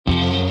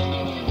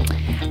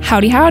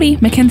Howdy, howdy.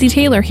 Mackenzie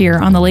Taylor here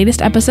on the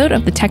latest episode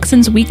of the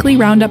Texans Weekly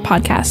Roundup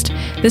podcast.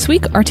 This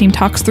week, our team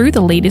talks through the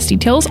latest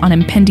details on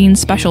impending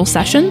special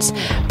sessions,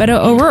 Beto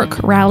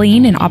O'Rourke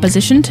rallying in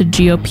opposition to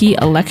GOP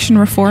election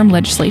reform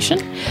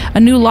legislation, a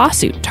new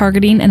lawsuit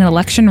targeting an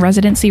election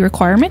residency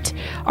requirement,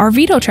 our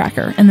veto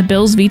tracker and the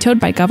bills vetoed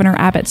by Governor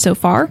Abbott so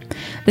far,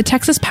 the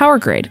Texas power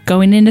grid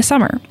going into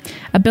summer,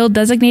 a bill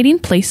designating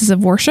places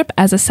of worship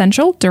as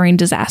essential during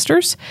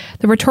disasters,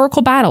 the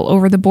rhetorical battle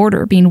over the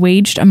border being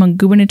waged among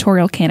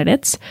gubernatorial candidates,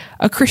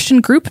 a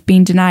Christian group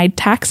being denied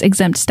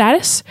tax-exempt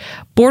status,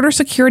 border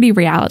security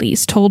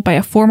realities told by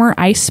a former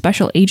ICE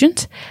special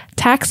agent,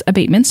 tax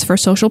abatements for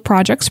social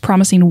projects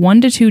promising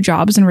 1 to 2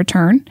 jobs in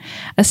return,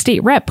 a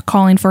state rep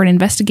calling for an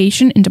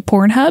investigation into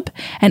Pornhub,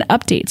 and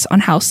updates on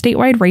how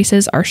statewide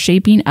races are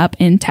shaping up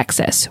in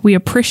Texas. We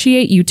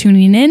appreciate you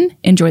tuning in.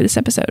 Enjoy this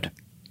episode.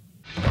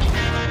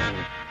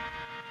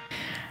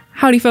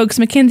 Howdy, folks.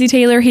 Mackenzie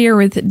Taylor here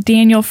with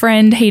Daniel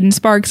Friend, Hayden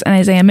Sparks, and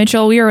Isaiah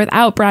Mitchell. We are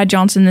without Brad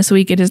Johnson this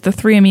week. It is the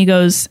three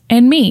amigos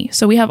and me.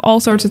 So we have all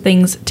sorts of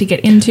things to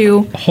get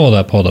into. Hold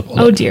up.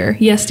 Oh, dear.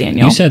 Yes,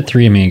 Daniel. You said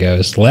three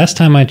amigos. Last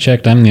time I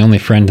checked, I'm the only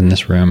friend in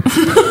this room.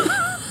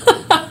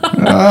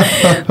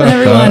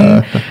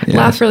 Everyone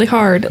laughed really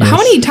hard. Yes. How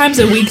many times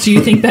a week do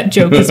you think that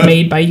joke is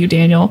made by you,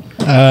 Daniel?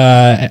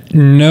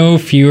 No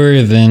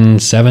fewer than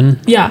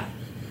 7. Yeah.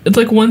 It's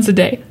like once a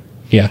day.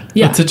 Yeah.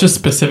 It's such a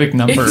specific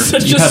number. It's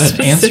such a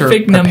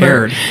specific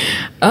number.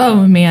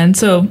 Oh, man.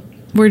 So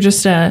we're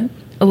just a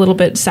little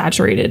bit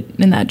saturated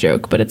in that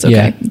joke, but it's okay.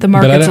 Yeah. The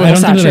market's a little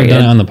saturated. I don't think I've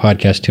done it on the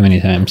podcast too many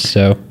times,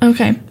 so.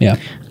 Okay. Yeah.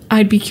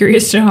 I'd be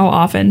curious to know how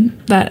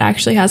often that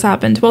actually has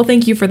happened. Well,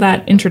 thank you for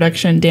that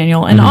introduction,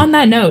 Daniel. And on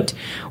that note,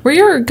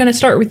 we're going to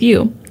start with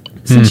you,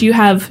 since you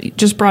have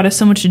just brought us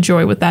so much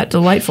joy with that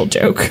delightful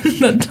joke,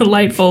 that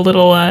delightful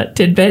little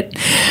tidbit.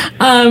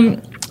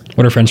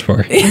 What are friends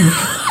for?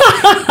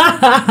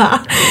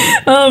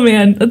 Oh,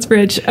 man, that's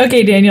rich.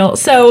 Okay, Daniel.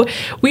 So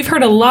we've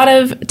heard a lot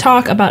of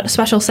talk about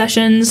special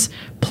sessions,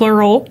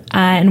 plural,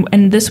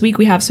 and this week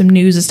we have some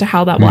news as to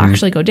how that will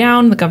actually go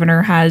down. The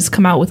governor has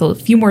come out with a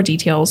few more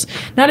details.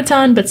 Not a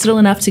ton, but still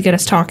enough to get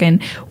us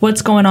talking.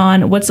 What's going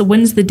on?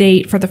 When's the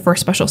date for the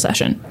first special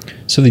session?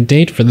 So the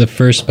date for the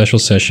first special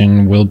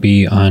session will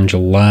be on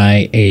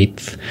July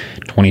 8th,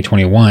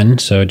 2021,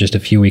 so just a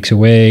few weeks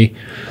away.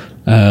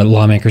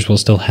 Lawmakers will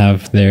still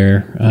have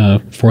their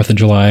 4th of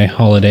July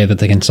holiday that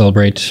they can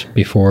celebrate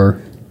before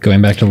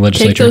going back to the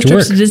legislature to work. Take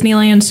those trips to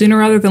Disneyland sooner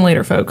rather than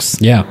later, folks.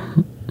 Yeah.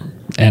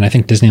 And I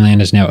think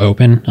Disneyland is now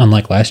open,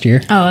 unlike last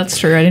year. Oh, that's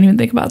true. I didn't even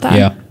think about that.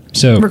 Yeah.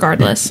 So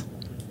regardless.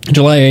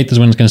 July 8th is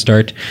when it's going to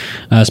start.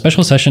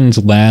 Special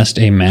sessions last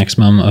a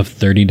maximum of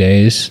 30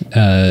 days.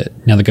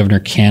 Now, the governor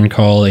can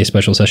call a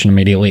special session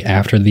immediately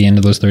after the end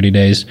of those 30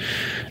 days.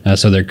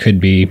 So there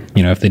could be,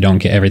 if they don't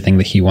get everything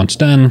that he wants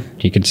done,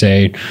 he could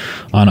say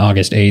on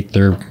August 8th,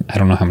 or I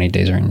don't know how many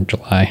days are in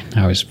July.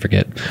 I always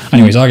forget.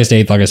 Anyways, August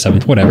 8th, August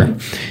 7th, whatever.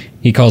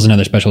 He calls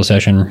another special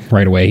session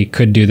right away. He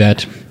could do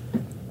that.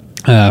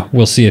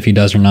 We'll see if he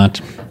does or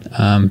not.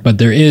 But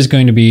there is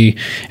going to be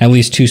at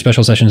least 2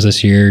 special sessions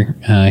this year.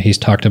 He's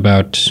talked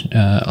about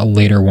a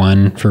later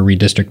one for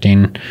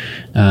redistricting.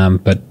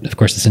 But, of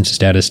course, the census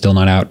data is still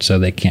not out, so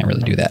they can't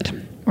really do that.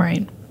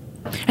 Right.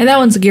 And that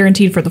one's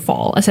guaranteed for the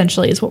fall,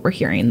 essentially, is what we're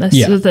hearing. The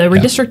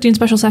redistricting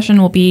special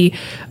session will be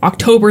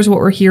October is what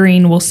we're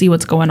hearing. We'll see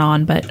what's going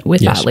on but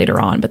with that later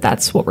on. But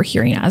that's what we're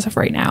hearing as of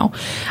right now.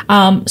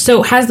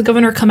 So has the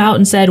governor come out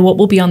and said what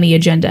will be on the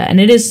agenda?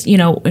 And it is,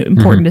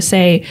 important to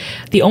say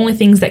the only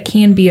things that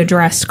can be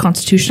addressed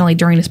constitutionally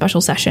during a special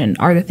session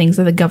are the things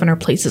that the governor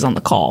places on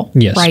the call.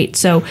 Yes. Right?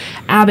 So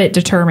Abbott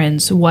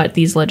determines what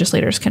these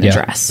legislators can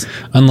address.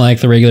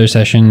 Unlike the regular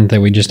session that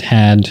we just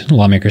had,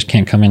 lawmakers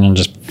can't come in and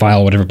just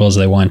file whatever bills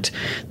they want.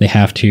 They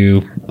have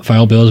to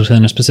file bills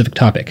within a specific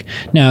topic.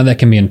 Now, that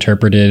can be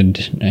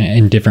interpreted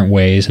in different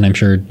ways, and I'm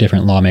sure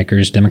different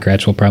lawmakers,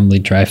 Democrats, will probably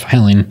try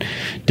filing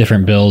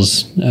different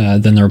bills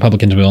than the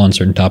Republicans will on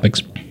certain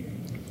topics.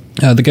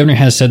 The governor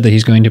has said that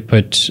he's going to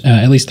put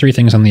at least 3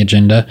 things on the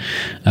agenda.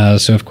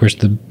 So, of course,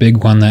 the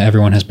big one that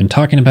everyone has been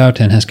talking about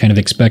and has kind of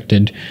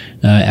expected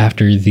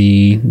after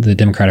the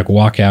Democratic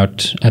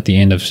walkout at the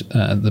end of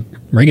the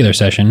regular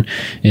session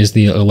is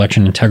the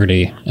election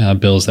integrity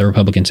bills that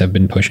Republicans have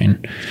been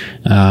pushing.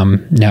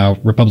 Now,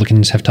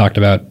 Republicans have talked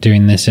about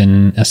doing this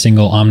in a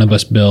single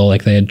omnibus bill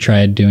like they had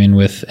tried doing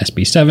with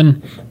SB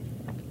 7.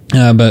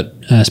 But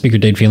Speaker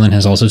Dade Phelan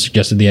has also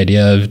suggested the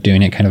idea of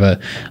doing it kind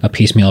of a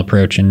piecemeal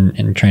approach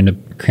and trying to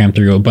cram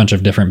through a bunch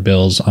of different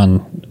bills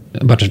on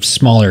a bunch of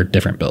smaller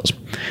different bills.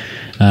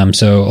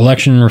 So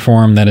election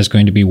reform, that is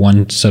going to be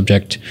one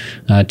subject.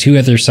 2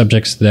 other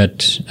subjects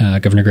that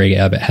Governor Greg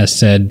Abbott has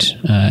said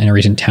in a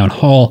recent town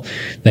hall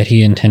that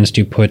he intends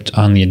to put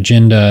on the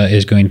agenda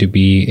is going to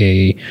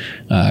be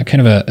a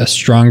kind of a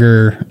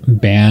stronger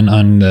ban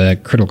on the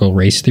critical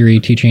race theory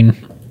teaching.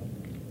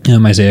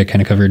 Isaiah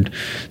kind of covered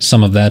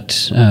some of that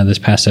this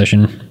past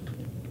session.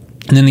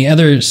 And then the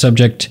other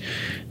subject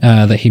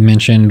that he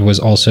mentioned was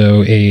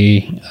also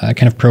a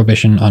kind of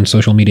prohibition on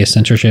social media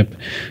censorship.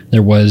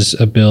 There was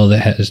a bill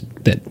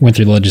that went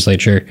through the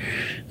legislature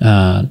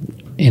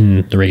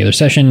in the regular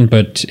session,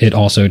 but it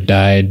also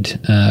died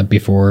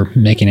before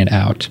making it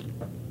out.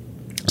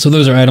 So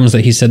those are items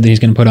that he said that he's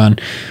going to put on.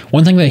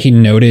 One thing that he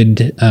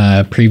noted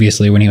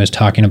previously when he was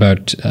talking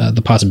about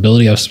the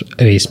possibility of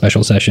a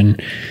special session,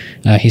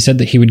 he said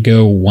that he would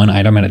go one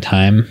item at a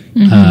time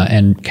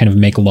and kind of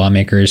make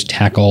lawmakers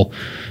tackle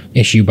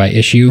issue by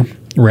issue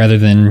rather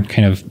than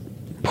kind of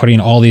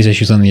putting all these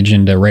issues on the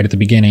agenda right at the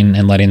beginning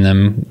and letting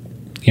them,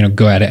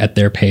 go at it at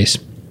their pace.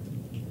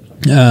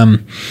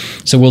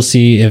 So we'll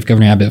see if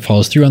Governor Abbott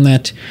follows through on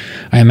that.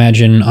 I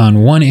imagine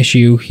on one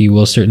issue, he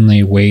will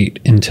certainly wait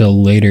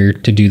until later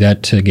to do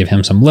that to give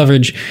him some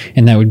leverage,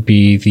 and that would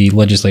be the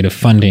legislative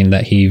funding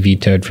that he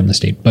vetoed from the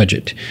state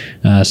budget.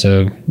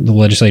 So the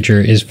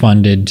legislature is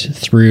funded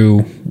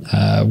through,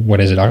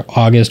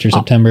 August or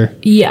September?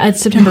 Yeah,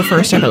 it's September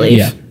 1st, I believe.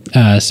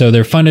 Yeah. So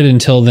they're funded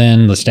until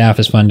then. The staff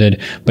is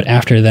funded. But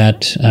after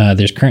that,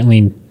 there's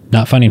currently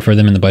not funding for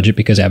them in the budget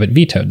because Abbott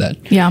vetoed that.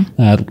 Yeah.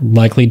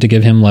 Likely to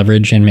give him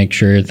leverage and make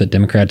sure that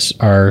Democrats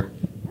are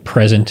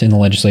present in the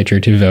legislature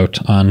to vote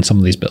on some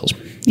of these bills.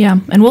 Yeah,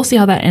 and we'll see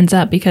how that ends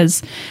up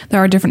because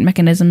there are different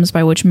mechanisms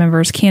by which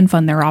members can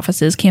fund their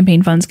offices.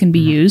 Campaign funds can be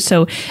used.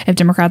 So if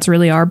Democrats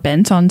really are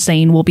bent on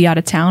saying we'll be out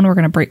of town, we're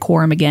going to break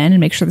quorum again and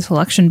make sure this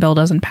election bill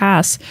doesn't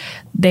pass,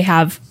 they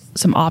have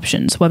some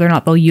options. Whether or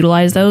not they'll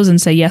utilize those and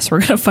say, yes,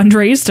 we're going to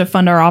fundraise to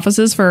fund our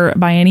offices for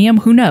biennium,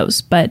 who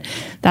knows? But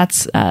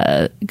that's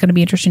going to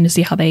be interesting to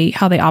see how they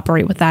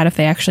operate with that, if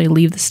they actually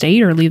leave the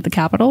state or leave the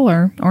Capitol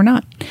or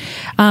not.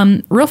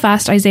 Real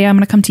fast, Isaiah, I'm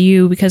going to come to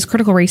you because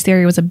critical race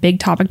theory was a big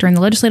topic during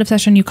the legislative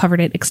session. You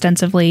covered it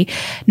extensively.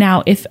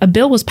 Now, if a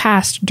bill was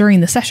passed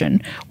during the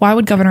session, why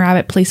would Governor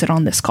Abbott place it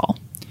on this call?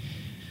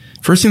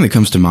 First thing that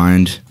comes to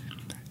mind,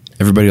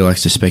 everybody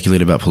likes to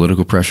speculate about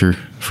political pressure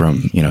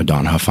from,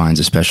 Don Huffines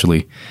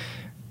especially.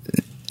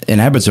 In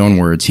Abbott's own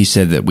words, he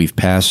said that we've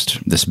passed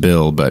this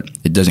bill, but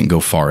it doesn't go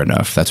far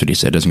enough. That's what he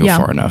said. It doesn't go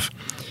far enough.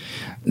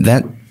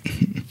 That,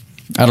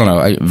 I don't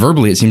know.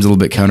 Verbally, it seems a little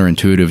bit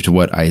counterintuitive to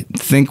what I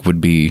think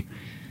would be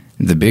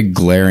the big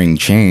glaring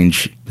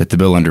change that the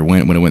bill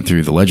underwent when it went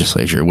through the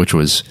legislature, which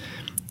was,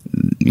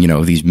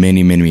 these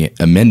many, many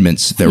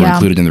amendments that were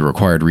included in the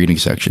required reading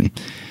section.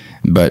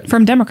 But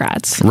from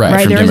Democrats,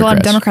 right? There was a lot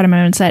of Democrat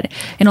amendments that,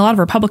 in a lot of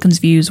Republicans'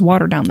 views,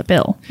 watered down the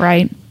bill,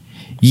 right?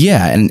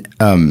 Yeah, and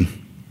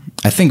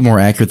I think more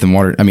accurate than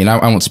watered. I mean,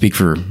 I won't speak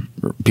for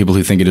people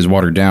who think it is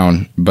watered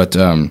down, but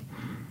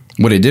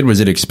what it did was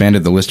it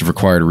expanded the list of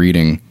required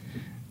reading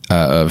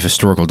of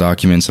historical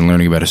documents and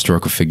learning about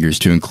historical figures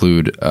to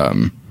include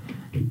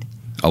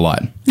a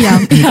lot.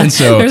 Yeah, and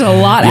so there's a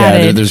lot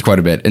added. There's quite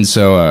a bit, and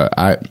so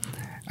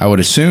I would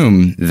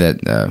assume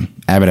that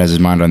Abbott has his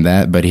mind on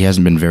that, but he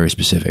hasn't been very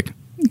specific.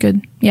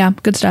 Good. Yeah,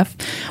 good stuff.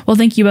 Well,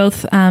 thank you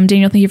both.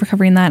 Daniel, thank you for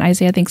covering that.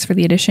 Isaiah, thanks for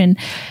the addition.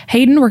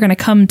 Hayden, we're going to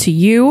come to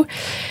you.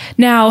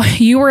 Now,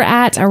 you were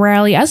at a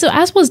rally, as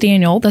was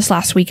Daniel, this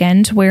last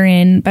weekend,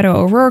 wherein Beto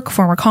O'Rourke,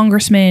 former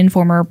congressman,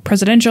 former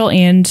presidential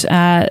and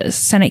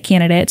Senate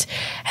candidate,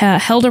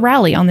 held a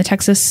rally on the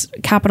Texas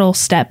Capitol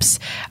steps.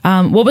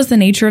 What was the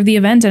nature of the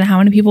event and how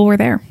many people were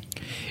there?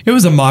 It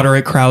was a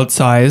moderate crowd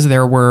size.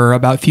 There were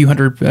about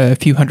a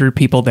few hundred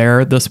people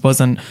there. This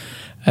wasn't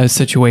a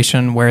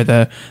situation where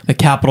the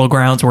Capitol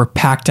grounds were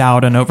packed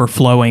out and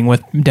overflowing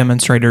with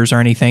demonstrators or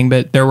anything,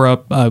 but there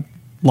were a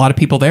lot of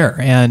people there,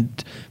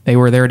 and they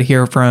were there to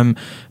hear from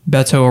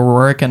Beto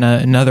O'Rourke and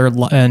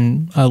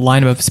a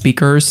line of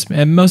speakers,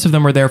 and most of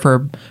them were there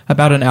for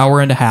about an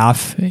hour and a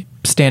half,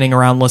 standing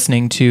around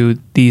listening to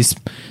these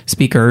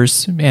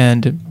speakers.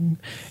 And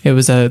it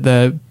was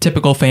the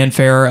typical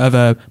fanfare of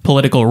a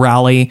political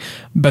rally,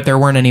 but there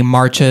weren't any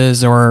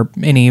marches or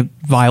any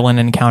violent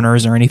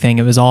encounters or anything.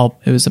 It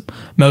was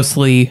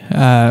mostly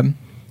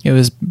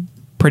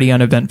pretty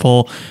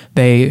uneventful.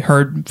 They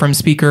heard from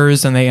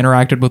speakers and they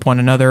interacted with one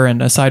another.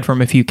 And aside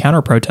from a few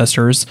counter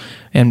protesters,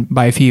 and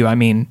by a few, I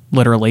mean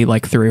literally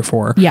like 3 or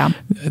 4,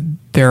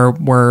 there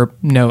were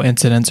no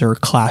incidents or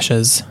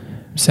clashes.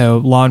 So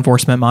law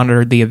enforcement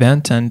monitored the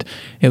event and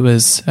it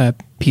was a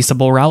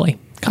peaceable rally.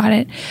 Got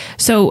it.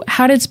 So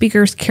how did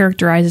speakers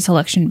characterize this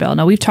election bill?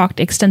 Now, we've talked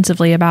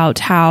extensively about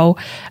how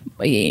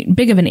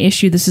big of an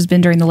issue this has been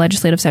during the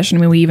legislative session.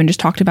 I mean, we even just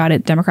talked about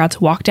it. Democrats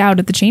walked out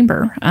of the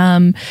chamber.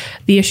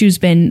 The issue's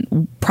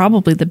been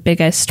probably the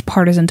biggest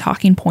partisan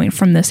talking point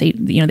from this, the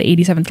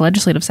 87th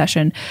legislative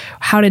session.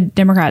 How did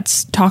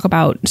Democrats talk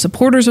about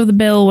supporters of the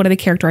bill? What do they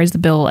characterize the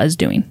bill as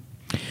doing?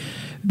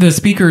 The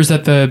speakers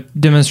at the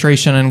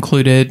demonstration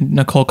included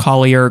Nicole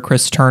Collier,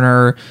 Chris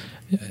Turner,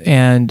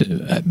 and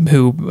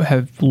who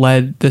have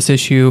led this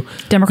issue.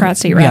 Democrat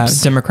state reps.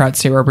 Yeah, Democrat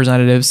state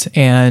representatives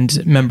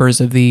and members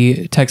of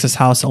the Texas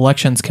House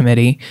Elections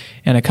Committee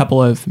and a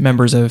couple of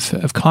members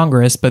of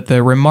Congress. But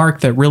the remark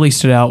that really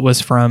stood out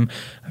was from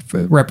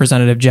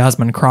Representative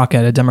Jasmine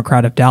Crockett, a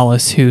Democrat of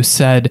Dallas, who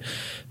said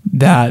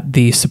that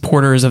the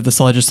supporters of this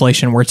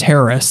legislation were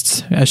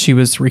terrorists, as she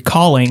was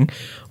recalling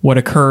what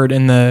occurred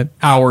in the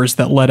hours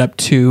that led up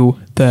to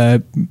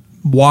the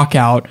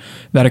walkout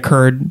that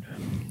occurred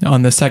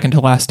on the second to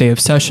last day of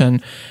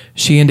session.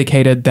 She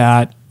indicated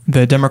that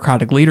the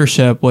Democratic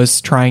leadership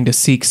was trying to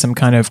seek some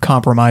kind of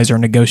compromise or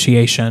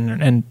negotiation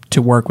and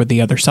to work with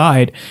the other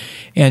side.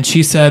 And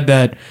she said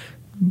that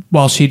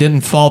while she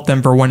didn't fault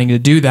them for wanting to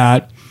do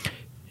that,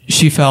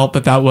 she felt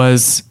that that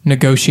was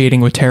negotiating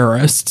with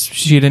terrorists.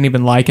 She didn't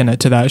even liken it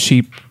to that.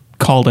 She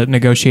called it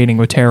negotiating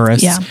with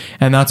terrorists. Yeah.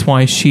 And that's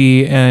why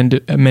she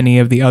and many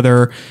of the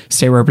other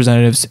state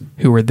representatives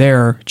who were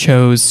there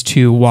chose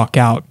to walk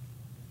out.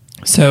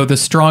 So the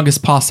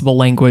strongest possible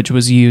language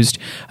was used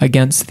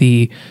against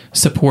the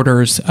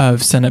supporters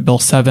of Senate Bill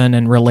 7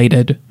 and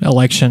related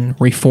election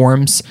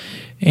reforms.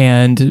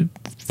 And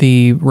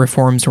the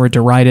reforms were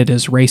derided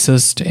as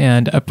racist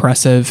and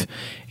oppressive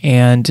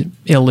and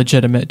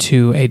illegitimate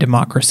to a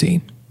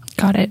democracy.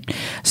 Got it.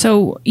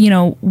 So,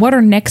 what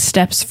are next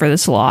steps for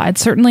this law?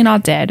 It's certainly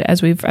not dead,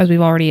 as we've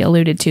already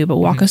alluded to, but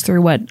walk us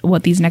through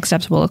what these next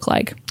steps will look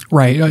like.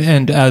 Right.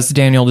 And as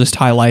Daniel just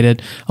highlighted,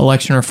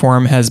 election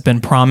reform has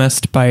been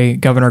promised by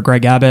Governor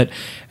Greg Abbott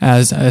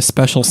as a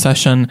special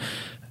session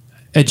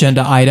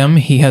agenda item.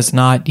 He has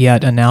not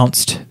yet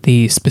announced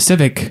the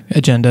specific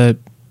agenda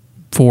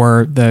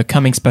for the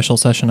coming special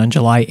session on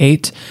July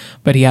 8th,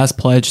 but he has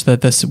pledged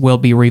that this will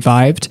be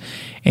revived,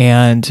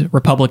 and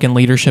Republican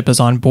leadership is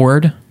on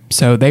board.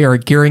 So they are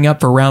gearing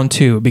up for round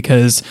 2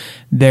 because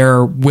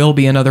there will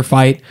be another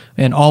fight,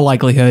 in all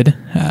likelihood,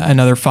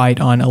 another fight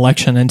on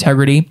election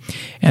integrity.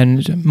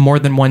 And more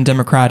than one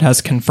Democrat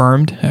has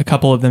confirmed, a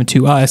couple of them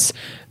to us,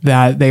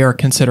 that they are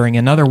considering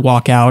another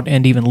walkout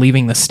and even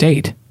leaving the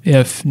state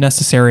if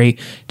necessary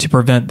to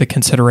prevent the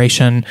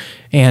consideration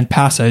and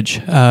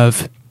passage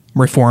of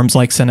reforms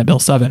like Senate Bill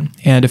 7.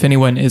 And if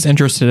anyone is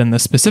interested in the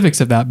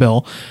specifics of that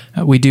bill,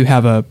 we do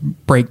have a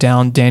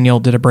breakdown. Daniel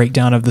did a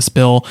breakdown of this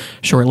bill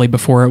shortly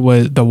before it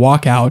was the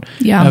walkout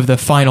of the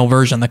final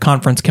version, the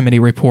conference committee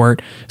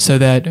report, so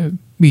that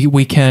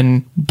we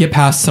can get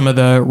past some of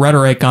the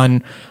rhetoric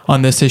on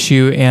this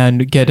issue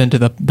and get into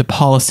the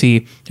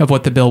policy of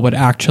what the bill would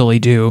actually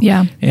do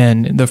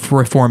and the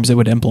reforms it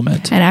would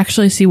implement. And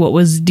actually see what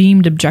was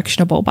deemed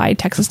objectionable by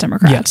Texas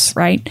Democrats,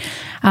 right?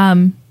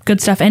 Good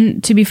stuff.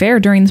 And to be fair,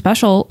 during the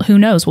special, who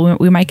knows?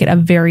 We might get a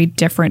very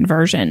different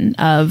version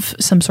of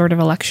some sort of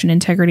election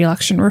integrity,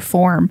 election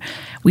reform.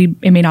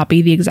 It may not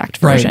be the exact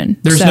version.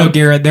 Right.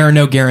 There are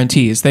no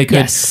guarantees. They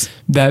could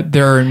that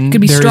there could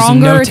be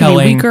stronger, no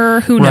telling, could be weaker.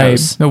 Who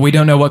knows? But we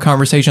don't know what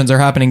conversations are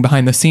happening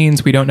behind the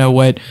scenes. We don't know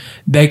what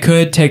they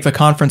could take the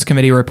conference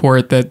committee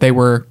report that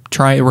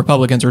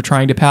Republicans were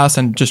trying to pass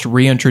and just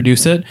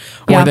reintroduce it,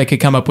 or they could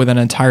come up with an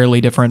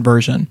entirely different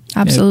version.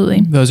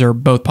 Absolutely. Those are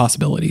both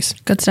possibilities.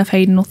 Good stuff,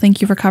 Hayden. Well,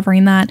 thank you for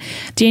covering that.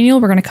 Daniel,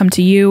 we're going to come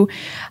to you.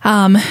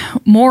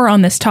 More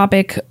on this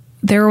topic.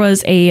 There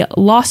was a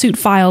lawsuit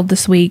filed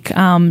this week.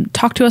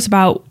 Talk to us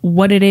about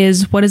what it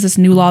is. What is this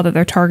new law that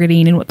they're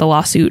targeting and what the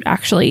lawsuit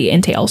actually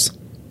entails?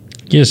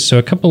 Yes, so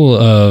a couple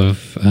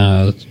of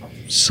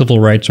civil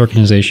rights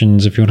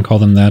organizations, if you want to call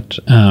them that.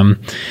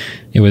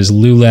 It was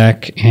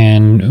LULAC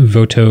and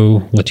Voto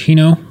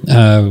Latino,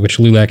 which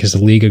LULAC is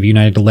the League of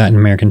United Latin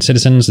American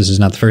Citizens. This is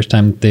not the first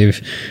time they've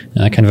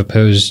kind of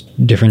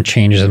opposed different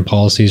changes in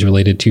policies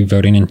related to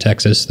voting in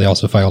Texas. They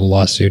also filed a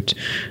lawsuit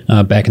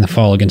back in the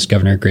fall against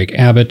Governor Greg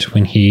Abbott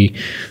when he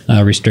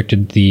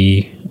restricted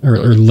or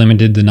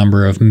limited the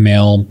number of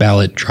mail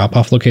ballot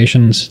drop-off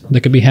locations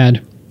that could be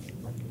had.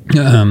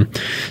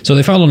 So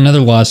they filed another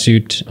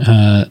lawsuit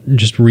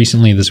just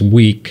recently this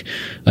week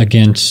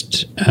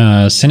against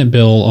Senate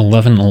Bill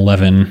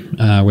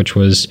 1111, which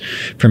was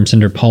from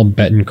Senator Paul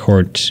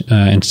Bettencourt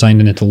and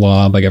signed into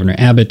law by Governor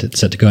Abbott.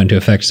 It's set to go into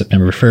effect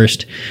September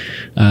 1st.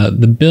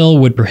 The bill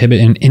would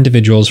prohibit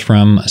individuals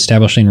from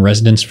establishing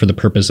residence for the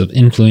purpose of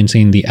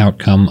influencing the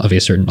outcome of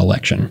a certain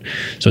election.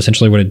 So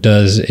essentially what it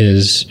does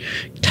is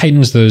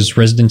tightens those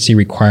residency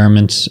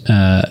requirements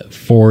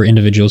for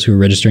individuals who are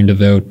registering to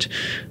vote.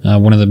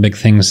 One of the big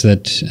things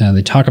that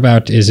they talk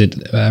about is it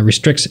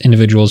restricts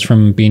individuals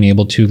from being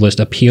able to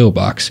list a P.O.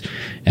 box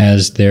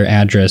as their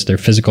address, their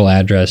physical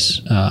address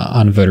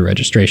on voter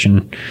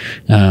registration.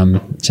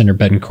 Senator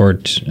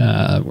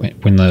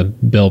Bettencourt, when the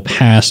bill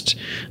passed,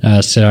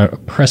 set out a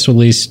press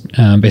release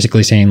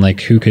basically saying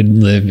who could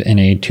live in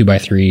a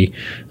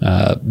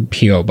 2x3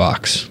 P.O.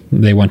 box.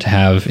 They want to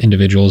have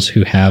individuals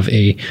who have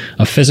a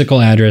physical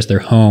address, their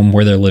home,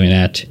 where they're living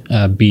at,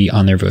 be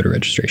on their voter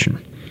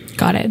registration.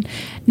 Got it.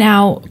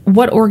 Now,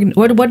 what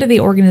do the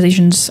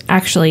organizations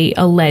actually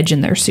allege in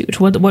their suit?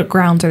 What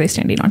grounds are they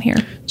standing on here?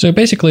 So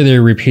basically,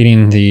 they're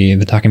repeating the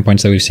talking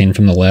points that we've seen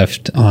from the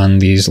left on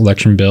these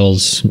election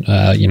bills, for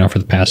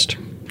the past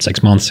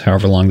 6 months,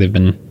 however long they've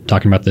been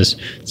talking about this.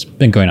 It's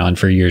been going on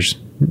for years,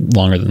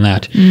 longer than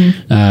that.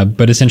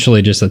 But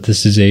essentially just that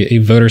this is a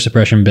voter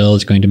suppression bill.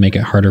 It's going to make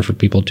it harder for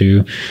people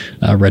to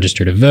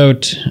register to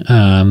vote.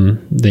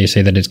 They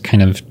say that it's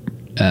kind of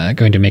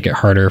going to make it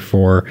harder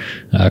for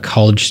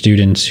college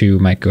students who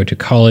might go to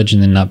college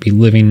and then not be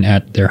living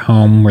at their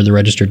home where they're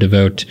registered to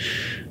vote,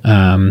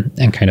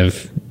 and kind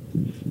of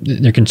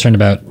they're concerned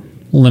about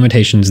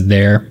limitations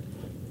there.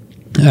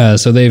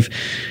 So they've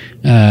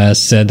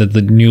said that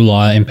the new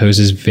law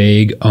imposes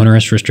vague,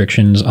 onerous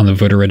restrictions on the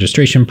voter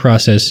registration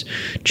process,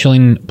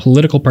 chilling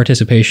political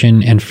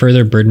participation and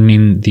further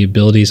burdening the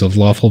abilities of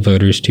lawful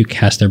voters to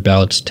cast their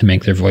ballots to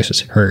make their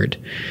voices heard.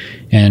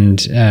 And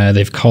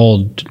they've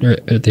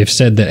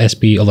said that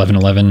SB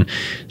 1111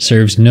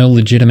 serves no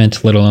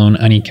legitimate, let alone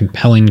any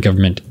compelling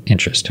government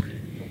interest.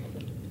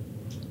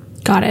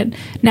 Got it.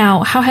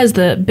 Now, how has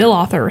the bill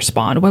author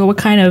respond? What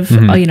kind of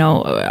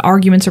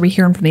arguments are we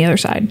hearing from the other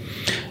side?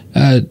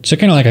 So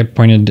kind of like I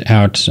pointed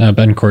out,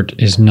 Betancourt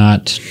is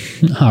not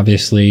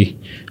obviously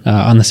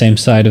on the same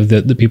side of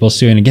the people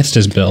suing against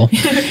his bill.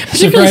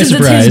 Surprise, surprise.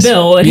 It's his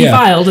bill and he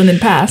filed and then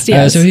passed.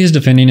 Yes. So he's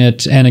defending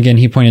it. And again,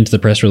 he pointed to the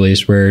press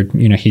release where,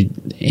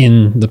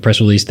 in the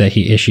press release that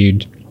he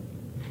issued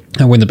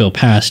when the bill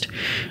passed,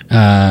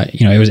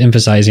 it was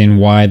emphasizing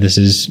why this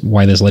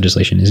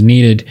legislation is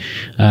needed,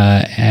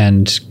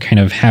 and kind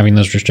of having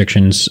those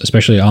restrictions,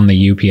 especially on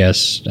the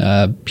UPS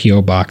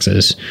PO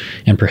boxes,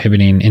 and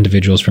prohibiting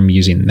individuals from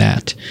using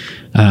that.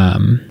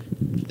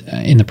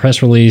 In the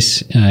press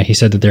release, he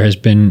said that there has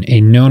been a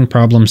known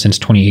problem since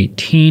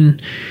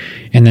 2018,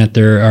 and that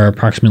there are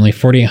approximately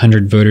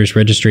 4,800 voters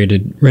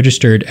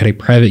registered at a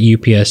private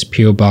UPS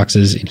PO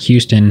boxes in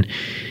Houston.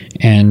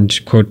 And,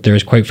 quote, there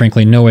is quite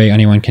frankly no way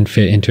anyone can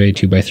fit into a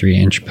 2x3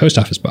 inch post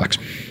office box.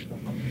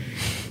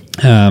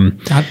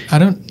 I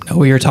don't know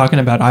what you're talking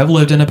about. I've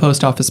lived in a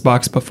post office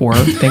box before.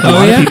 I think a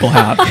lot of people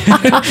have.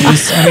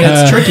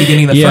 It's tricky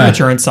getting the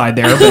furniture inside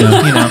there, but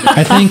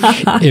I think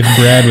if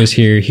Brad was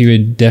here, he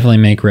would definitely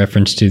make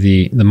reference to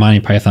the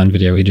Monty Python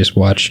video we just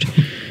watched,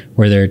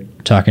 where they're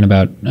talking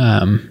about,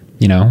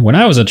 when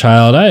I was a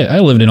child, I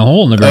lived in a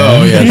hole in the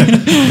ground. Oh, yeah.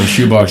 The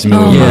shoebox in the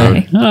middle of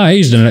the road. I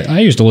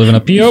used to live in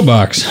a P.O.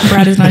 box.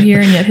 Brad is not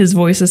here, and yet his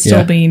voice is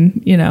still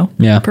being,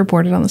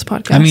 purported on this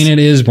podcast. I mean, it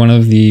is one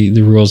of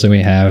the rules that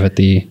we have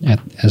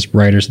as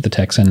writers at the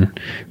Texan.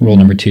 Rule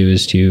number 2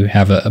 is to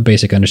have a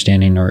basic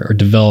understanding or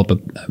develop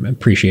an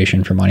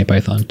appreciation for Monty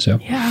Python. So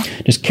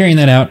just carrying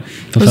that out,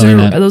 fulfilling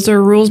that. Those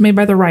are rules made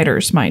by the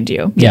writers, mind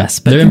you. Yeah, yes,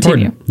 but they're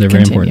important. They're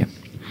very important.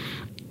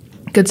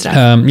 Good stuff.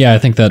 I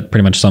think that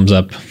pretty much sums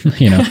up,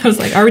 I was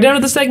like, are we done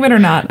with the segment or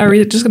not? Are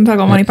we just going to talk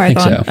about Monty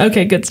Python? I think so.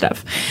 Okay, good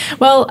stuff.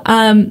 Well,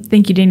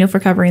 thank you, Daniel, for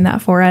covering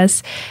that for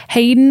us.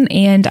 Hayden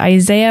and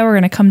Isaiah, we're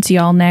going to come to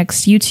y'all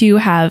next. You two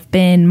have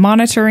been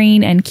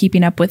monitoring and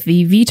keeping up with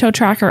the veto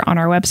tracker on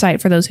our website.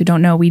 For those who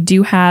don't know, we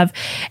do have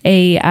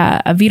a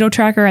veto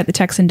tracker at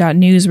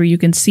thetexan.news where you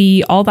can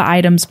see all the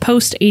items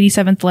post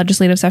 87th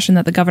legislative session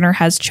that the governor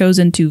has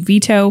chosen to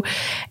veto.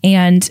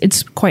 And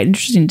it's quite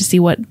interesting to see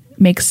what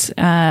makes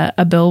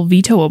a bill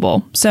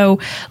vetoable. So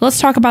let's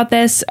talk about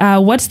this.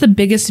 What's the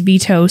biggest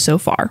veto so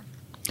far?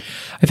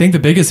 I think the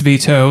biggest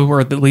veto, or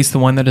at least the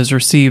one that has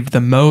received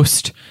the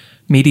most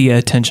media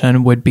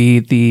attention, would be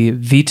the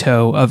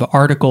veto of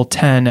Article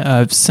 10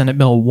 of Senate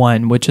Bill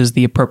 1, which is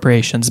the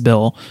appropriations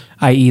bill,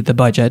 i.e. the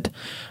budget,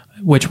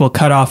 which will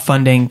cut off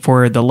funding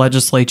for the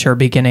legislature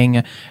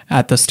beginning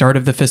at the start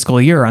of the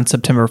fiscal year on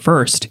September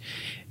 1st.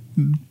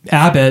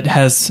 Abbott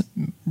has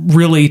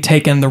really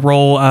taken the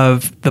role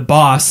of the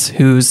boss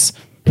who's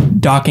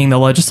docking the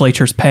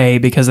legislature's pay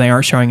because they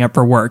aren't showing up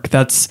for work.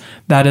 That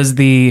is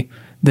the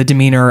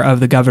demeanor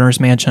of the governor's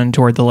mansion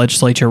toward the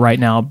legislature right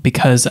now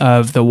because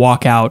of the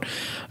walkout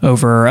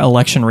over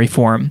election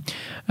reform.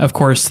 Of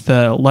course,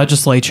 the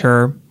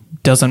legislature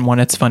doesn't want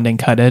its funding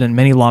cutted, and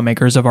many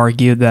lawmakers have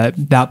argued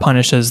that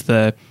punishes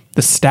the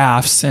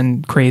staffs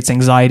and creates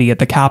anxiety at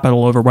the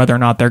Capitol over whether or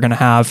not they're going to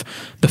have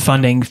the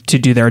funding to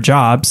do their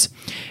jobs.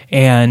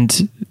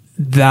 And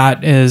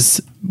that is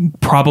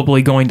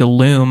probably going to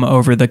loom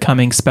over the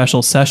coming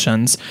special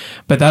sessions.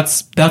 But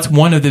that's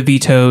one of the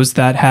vetoes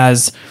that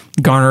has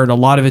garnered a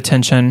lot of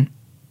attention.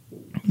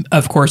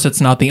 Of course, it's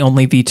not the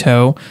only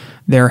veto.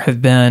 There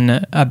have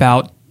been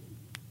about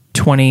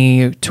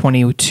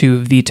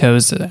 22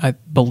 vetoes, I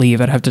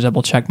believe. I'd have to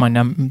double check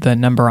the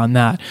number on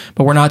that.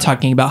 But we're not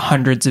talking about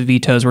hundreds of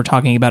vetoes. We're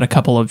talking about a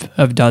couple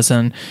of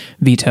dozen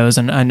vetoes.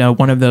 And I know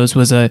one of those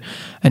was an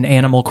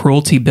animal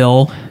cruelty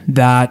bill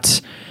that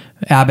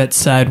Abbott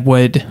said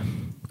would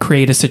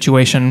create a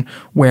situation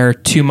where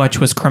too much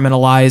was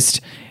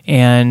criminalized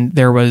and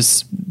there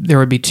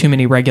would be too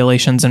many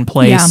regulations in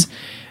place. Yeah.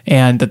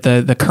 And that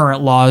the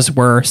current laws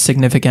were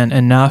significant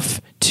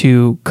enough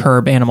to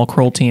curb animal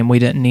cruelty, and we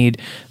didn't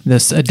need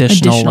this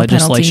additional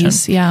legislation.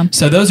 Penalties, yeah.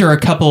 So those are a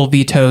couple of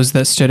vetoes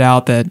that stood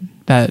out that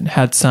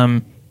had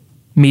some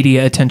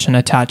media attention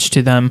attached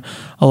to them.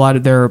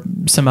 There are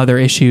some other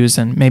issues,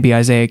 and maybe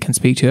Isaiah can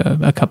speak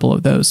to a couple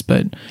of those,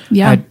 but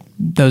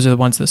those are the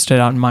ones that stood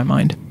out in my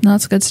mind. No,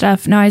 that's good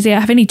stuff. Now,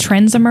 Isaiah, have any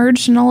trends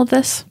emerged in all of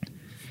this?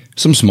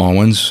 Some small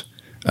ones.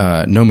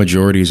 No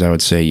majorities, I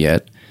would say,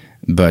 yet.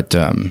 But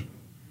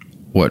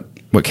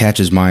what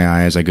catches my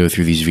eye as I go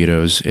through these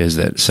vetoes is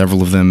that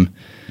several of them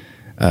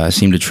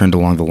seem to trend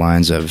along the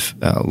lines of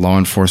law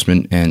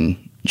enforcement and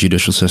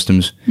judicial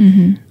systems,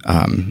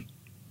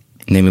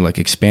 namely like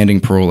expanding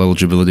parole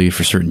eligibility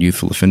for certain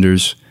youthful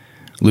offenders,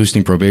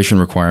 loosening probation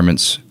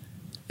requirements,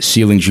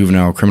 sealing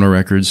juvenile criminal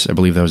records. I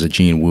believe that was a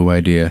Gene Wu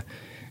idea,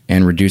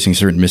 and reducing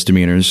certain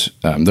misdemeanors.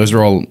 Those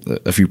are all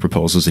a few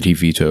proposals that he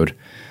vetoed.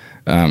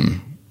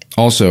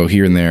 Also,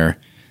 here and there,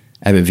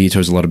 Abbott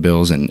vetoes a lot of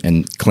bills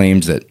and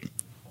claims that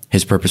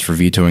his purpose for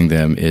vetoing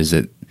them is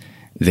that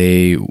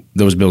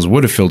those bills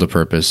would have filled a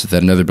purpose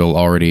that another bill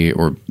already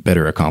or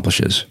better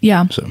accomplishes.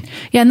 Yeah.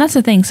 Yeah, and that's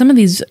the thing. Some of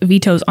these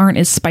vetoes aren't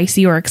as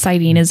spicy or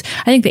exciting as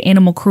I think the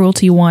animal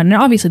cruelty one. And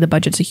obviously the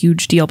budget's a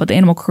huge deal, but the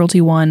animal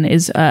cruelty one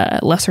is a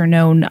lesser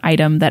known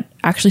item that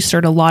actually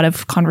stirred a lot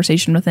of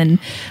conversation within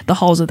the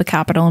halls of the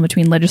Capitol and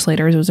between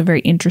legislators. It was a very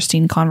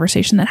interesting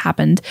conversation that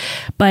happened.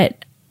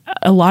 But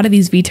a lot of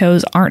these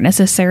vetoes aren't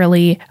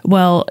necessarily,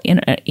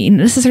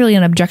 necessarily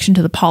an objection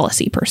to the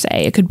policy per se.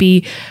 It could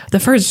be the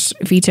first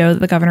veto that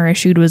the governor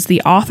issued was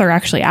the author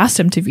actually asked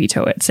him to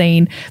veto it,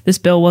 saying this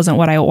bill wasn't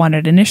what I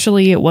wanted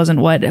initially. It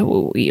wasn't what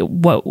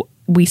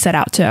we set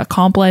out to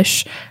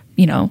accomplish.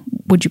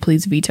 Would you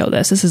please veto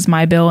this? This is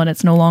my bill and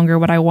it's no longer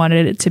what I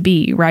wanted it to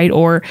be, right?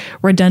 Or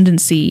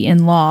redundancy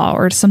in law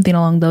or something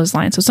along those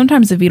lines. So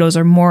sometimes the vetoes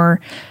are more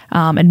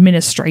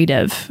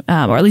administrative,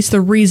 or at least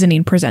the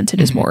reasoning presented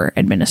is more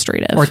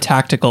administrative. Or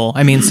tactical.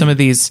 I mean, some of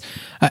these,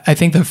 I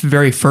think the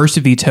very first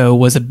veto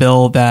was a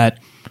bill that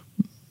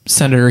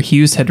Senator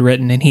Hughes had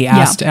written, and he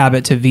asked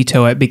Abbott to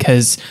veto it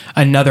because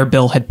another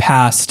bill had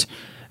passed.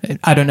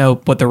 I don't know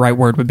what the right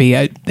word would be.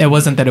 It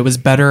wasn't that it was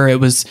better.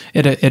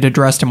 It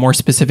addressed a more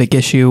specific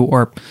issue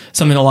or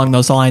something along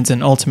those lines.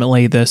 And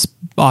ultimately, this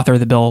author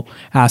of the bill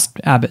asked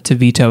Abbott to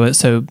veto it.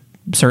 So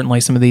certainly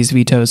some of these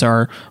vetoes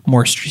are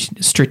more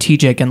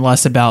strategic and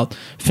less about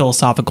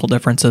philosophical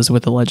differences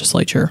with the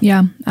legislature.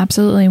 Yeah,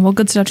 absolutely. Well,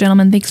 good stuff,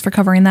 gentlemen. Thanks for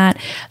covering that.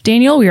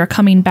 Daniel, we are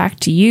coming back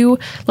to you.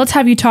 Let's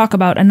have you talk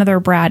about another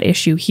Brad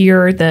issue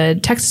here, the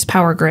Texas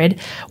Power Grid.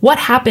 What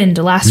happened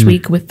last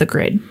week with the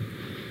grid?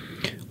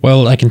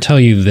 Well, I can tell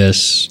you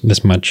this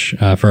much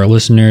for our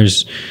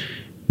listeners.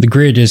 The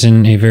grid is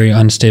in a very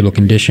unstable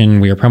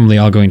condition. We are probably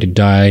all going to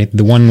die.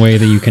 The one way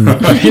that you can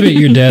prohibit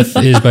your death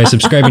is by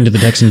subscribing to the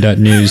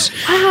Texan.news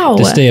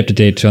to stay up to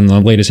date on the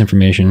latest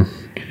information,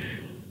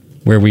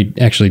 where we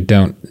actually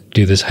don't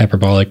do this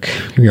hyperbolic,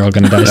 you're all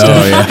going to die stuff.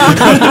 Oh, yeah.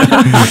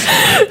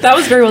 That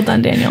was very well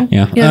done, Daniel.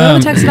 Yeah. Go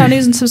to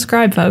Texan.news and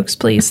subscribe, folks,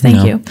 please.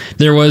 Thank you.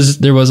 There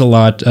was a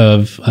lot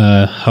of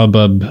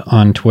hubbub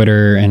on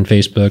Twitter and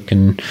Facebook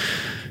and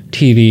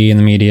TV and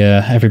the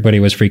media. Everybody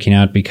was freaking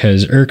out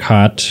because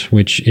ERCOT,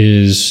 which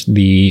is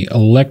the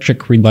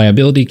Electric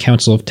Reliability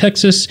Council of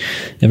Texas,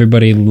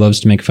 everybody loves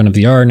to make fun of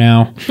the R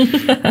now.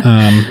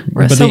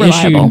 But so they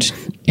issued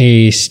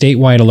a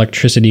statewide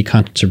electricity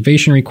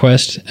conservation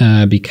request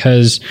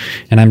because,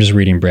 and I'm just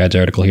reading Brad's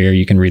article here.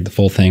 You can read the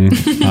full thing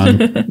on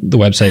the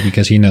website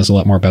because he knows a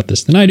lot more about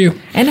this than I do.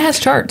 And it has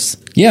charts.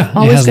 Yeah,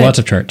 Always it has good. lots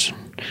of charts.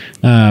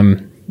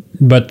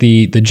 But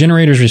the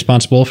generator is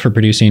responsible for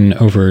producing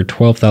over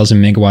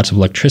 12,000 megawatts of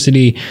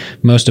electricity,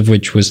 most of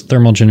which was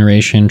thermal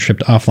generation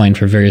tripped offline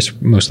for various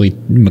mostly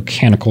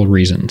mechanical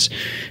reasons.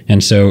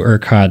 And so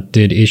ERCOT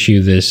did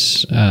issue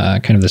this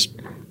this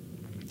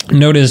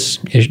notice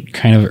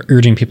kind of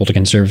urging people to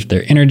conserve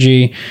their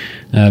energy.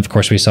 Of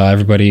course, we saw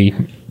everybody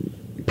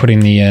putting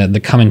the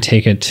come and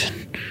take it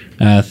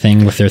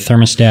thing with their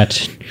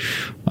thermostat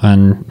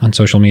on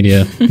social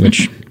media,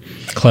 which...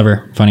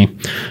 clever, funny.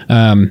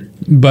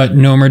 But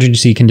no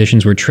emergency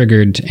conditions were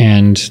triggered,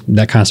 and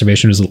that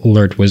conservation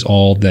alert was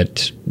all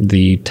that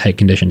the tight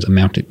conditions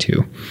amounted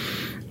to.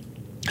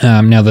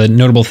 Now, the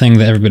notable thing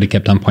that everybody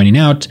kept on pointing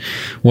out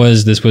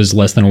was this was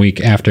less than a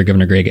week after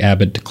Governor Greg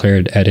Abbott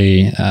declared at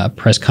a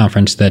press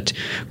conference that,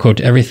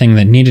 quote, everything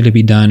that needed to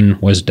be done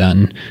was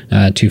done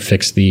to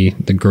fix the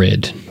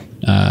grid.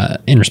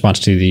 In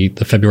response to the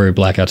February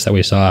blackouts that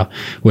we saw,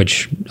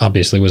 which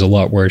obviously was a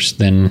lot worse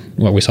than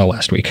what we saw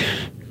last week.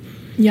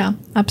 Yeah,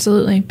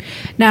 absolutely.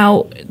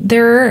 Now,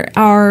 there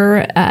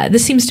are,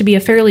 this seems to be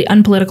a fairly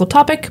unpolitical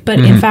topic, but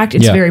in fact,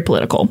 it's very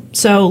political.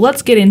 So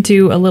let's get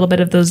into a little bit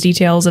of those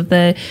details of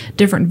the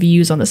different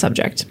views on the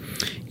subject.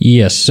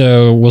 Yes,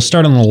 so we'll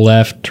start on the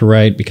left to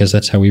right because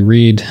that's how we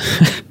read. A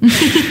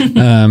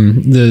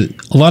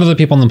lot of the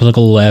people on the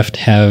political left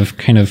have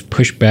kind of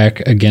pushed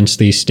back against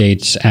the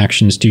state's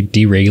actions to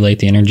deregulate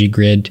the energy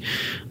grid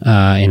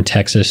in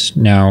Texas.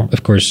 Now,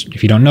 of course,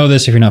 if you don't know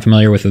this, if you're not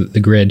familiar with the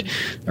grid,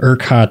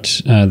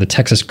 ERCOT, the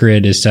Texas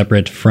grid, is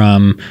separate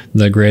from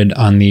the grid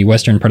on the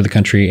western part of the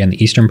country and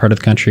the eastern part of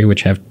the country,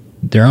 which have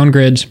their own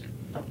grids.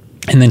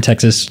 And then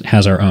Texas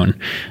has our own.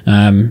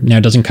 Now,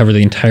 it doesn't cover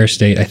the entire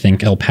state. I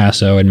think El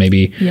Paso and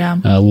maybe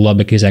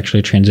Lubbock is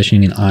actually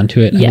transitioning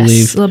onto it, I believe.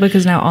 Yes, Lubbock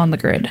is now on the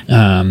grid.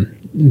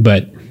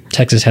 But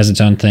Texas has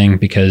its own thing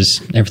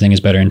because everything is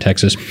better in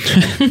Texas.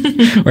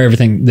 Or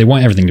they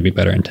want everything to be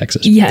better in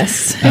Texas.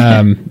 Yes.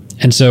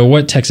 And so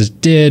what Texas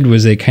did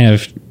was they kind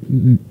of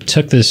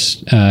took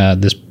this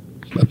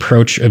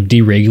approach of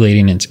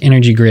deregulating its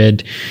energy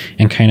grid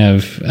and kind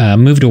of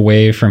moved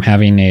away from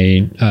having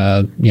a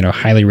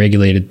highly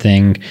regulated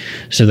thing,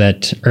 so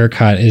that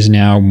ERCOT is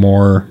now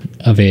more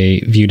of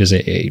viewed as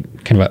a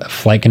kind of a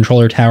flight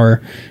controller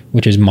tower,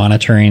 which is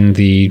monitoring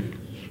the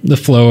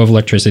flow of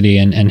electricity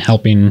and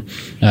helping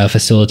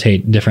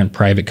facilitate different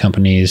private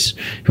companies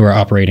who are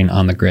operating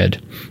on the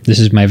grid. This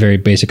is my very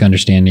basic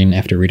understanding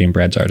after reading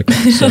Brad's article,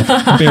 so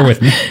bear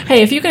with me.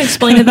 Hey, if you can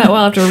explain it that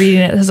well after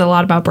reading it, this is a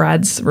lot about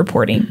Brad's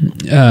reporting.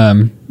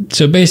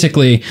 So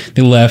basically,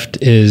 the left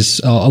is,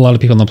 a lot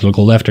of people in the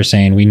political left are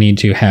saying we need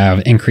to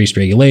have increased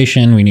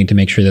regulation. We need to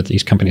make sure that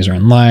these companies are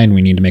in line.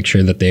 We need to make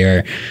sure that they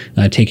are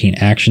taking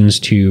actions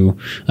to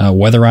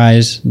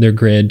weatherize their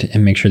grid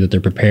and make sure that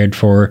they're prepared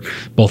for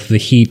both the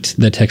heat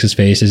that Texas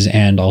faces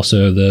and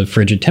also the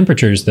frigid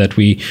temperatures that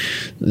we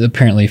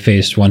apparently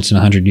face once in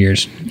 100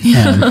 years,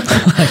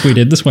 like we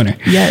did this winter.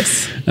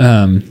 Yes.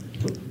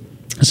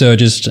 So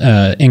just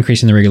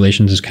increasing the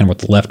regulations is kind of what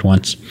the left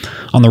wants.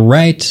 On the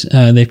right,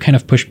 they've kind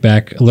of pushed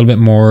back a little bit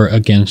more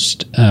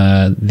against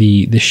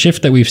the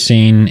shift that we've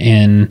seen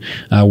in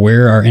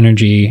where our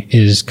energy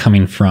is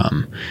coming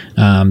from.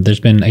 There's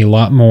been a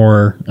lot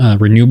more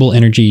renewable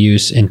energy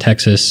use in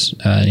Texas,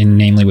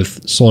 namely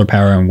with solar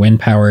power and wind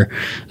power,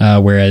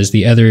 whereas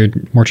the other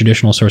more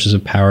traditional sources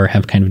of power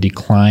have kind of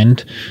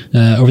declined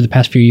over the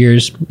past few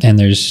years, and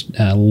there's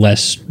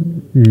less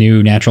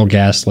new natural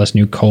gas, less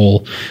new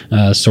coal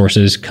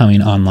sources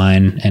coming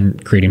online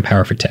and creating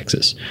power for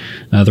Texas.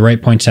 The right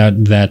points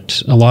out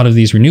that a lot of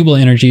these renewable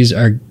energies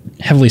are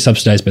heavily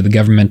subsidized by the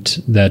government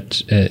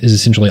that is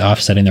essentially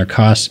offsetting their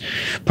costs,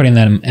 putting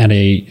them at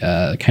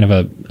a kind of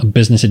a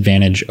business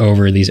advantage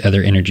over these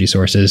other energy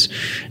sources.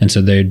 And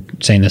so they're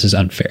saying this is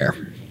unfair.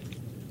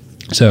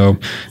 So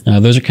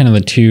those are kind of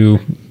the two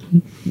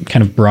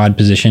kind of broad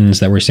positions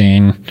that we're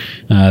seeing.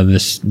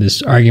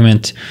 This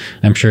argument,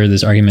 I'm sure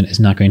this argument is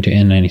not going to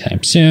end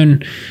anytime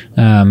soon.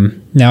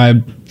 Now,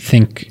 I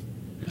think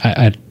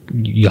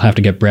you'll have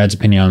to get Brad's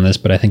opinion on this,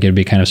 but I think it would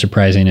be kind of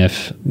surprising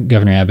if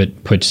Governor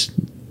Abbott puts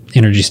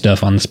energy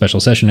stuff on the special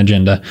session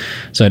agenda.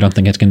 So I don't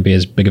think it's going to be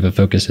as big of a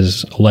focus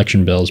as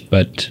election bills.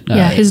 But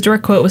his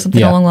direct quote was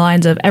something along the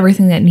lines of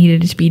everything that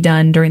needed to be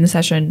done during the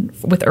session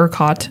with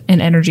ERCOT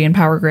and energy and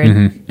power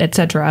grid,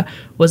 etc.,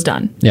 was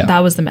done. Yeah.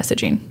 That was the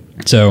messaging.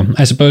 So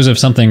I suppose if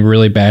something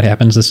really bad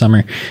happens this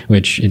summer,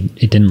 which it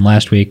didn't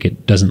last week,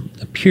 it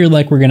doesn't appear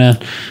like we're going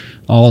to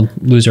all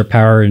lose our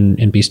power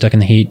and be stuck in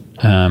the heat.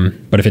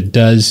 But if it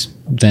does,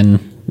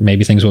 then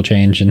maybe things will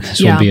change and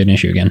this will be an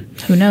issue again.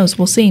 Who knows?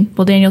 We'll see.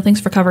 Well, Daniel, thanks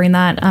for covering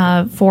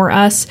that for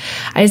us.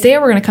 Isaiah,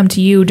 we're going to come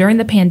to you. During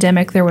the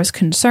pandemic, there was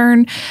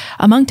concern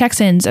among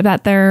Texans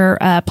about their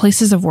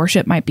places of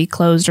worship might be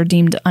closed or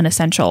deemed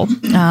unessential,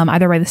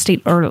 either by the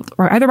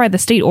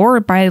state or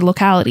by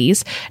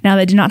localities. Now,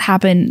 that did not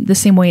happen the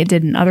same way it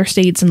did in other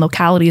states, and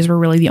localities were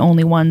really the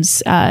only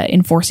ones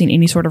enforcing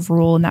any sort of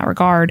rule in that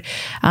regard,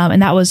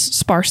 and that was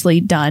sparsely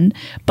done.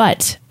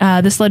 But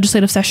this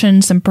legislative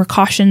session, some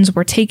precautions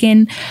were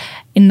taken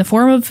in the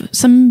form of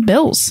some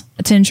bills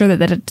to ensure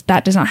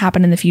that does not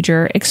happen in the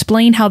future.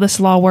 Explain how this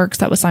law works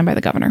that was signed by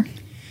the governor.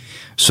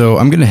 So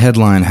I'm going to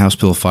headline House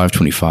Bill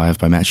 525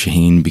 by Matt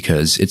Shaheen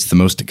because it's the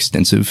most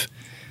extensive.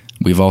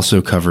 We've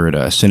also covered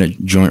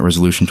Senate Joint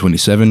Resolution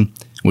 27,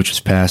 which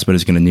was passed but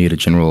is going to need a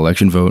general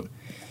election vote,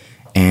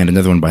 and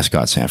another one by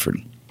Scott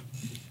Sanford.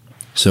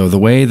 So the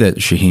way that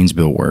Shaheen's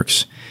bill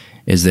works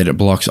is that it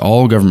blocks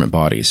all government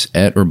bodies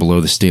at or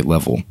below the state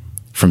level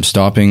from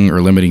stopping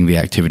or limiting the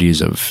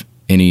activities of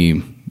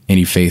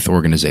any faith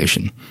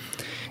organization.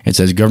 It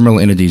says governmental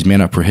entities may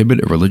not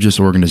prohibit a religious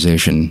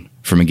organization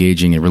from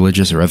engaging in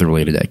religious or other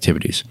related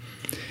activities.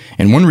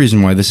 And one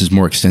reason why this is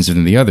more extensive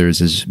than the others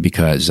is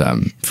because,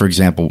 for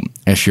example,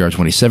 SGR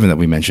 27 that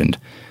we mentioned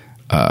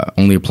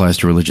only applies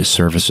to religious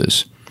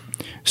services.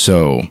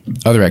 So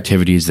other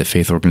activities that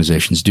faith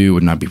organizations do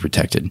would not be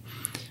protected.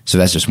 So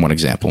that's just one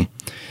example.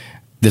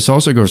 This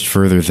also goes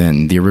further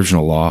than the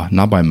original law,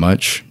 not by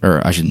much,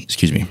 our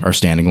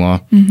standing law.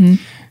 Mm-hmm.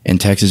 In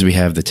Texas, we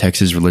have the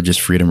Texas Religious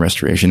Freedom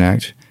Restoration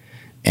Act.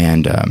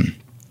 And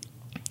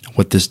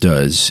what this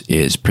does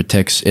is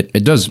protects,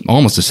 it does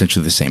almost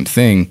essentially the same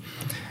thing,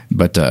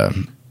 but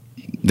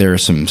there are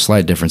some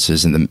slight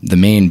differences. And the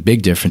main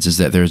big difference is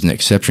that there's an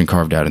exception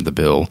carved out in the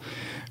bill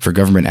for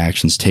government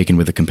actions taken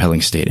with a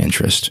compelling state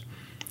interest.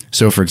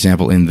 So, for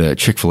example, in the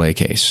Chick-fil-A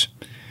case,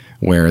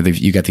 where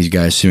you got these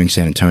guys suing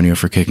San Antonio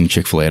for kicking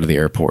Chick-fil-A out of the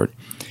airport.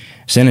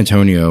 San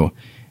Antonio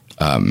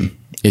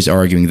is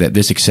arguing that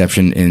this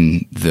exception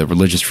in the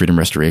Religious Freedom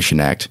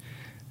Restoration Act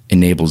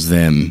enables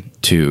them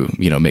to,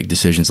 make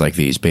decisions like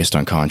these based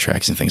on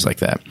contracts and things like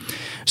that.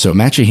 So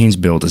Matt Shaheen's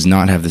bill does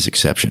not have this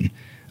exception.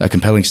 A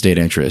compelling state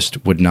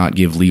interest would not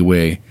give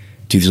leeway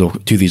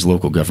to these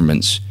local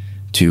governments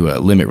to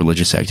limit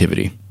religious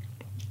activity.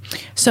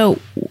 So,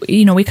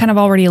 we kind of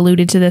already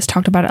alluded to this,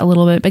 talked about it a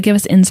little bit, but give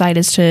us insight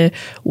as to,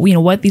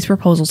 what these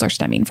proposals are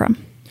stemming from.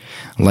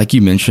 Like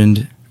you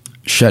mentioned,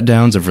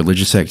 shutdowns of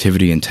religious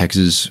activity in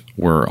Texas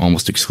were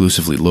almost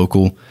exclusively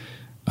local.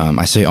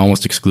 I say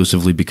almost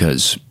exclusively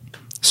because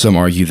Some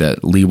argue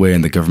that leeway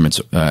in the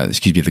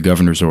the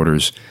governor's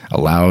orders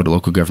allowed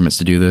local governments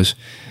to do this,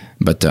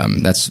 but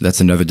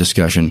that's another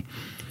discussion.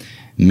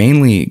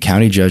 Mainly,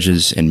 county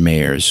judges and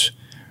mayors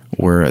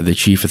were the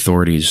chief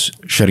authorities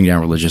shutting down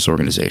religious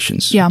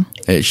organizations. Yeah.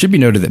 It should be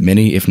noted that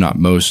many, if not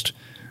most,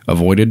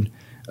 avoided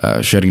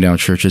shutting down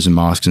churches and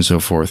mosques and so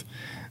forth.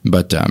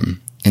 But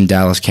in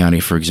Dallas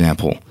County, for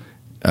example,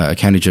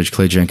 County Judge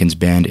Clay Jenkins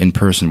banned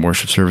in-person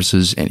worship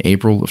services in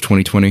April of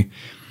 2020.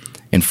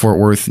 In Fort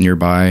Worth,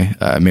 nearby,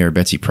 Mayor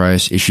Betsy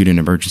Price issued an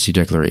emergency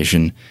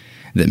declaration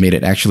that made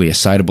it actually a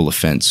citable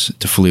offense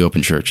to fully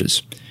open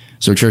churches.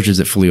 So churches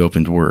that fully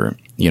opened were,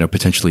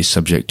 potentially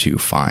subject to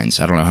fines.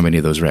 I don't know how many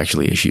of those were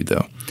actually issued,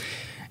 though.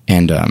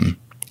 And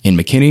in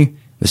McKinney,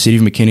 the city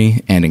of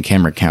McKinney, and in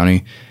Cameron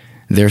County,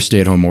 their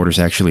stay-at-home orders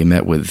actually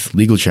met with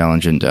legal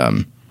challenge and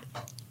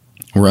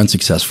were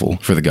unsuccessful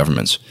for the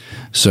governments.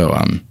 So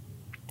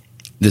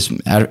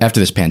after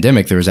this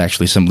pandemic, there was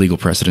actually some legal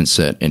precedent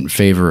set in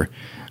favor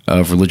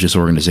of religious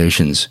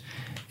organizations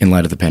in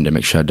light of the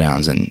pandemic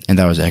shutdowns, and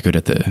that was echoed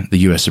at the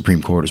U.S.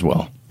 Supreme Court as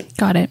well.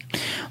 Got it.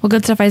 Well,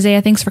 good stuff,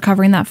 Isaiah. Thanks for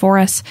covering that for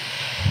us.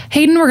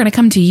 Hayden, we're going to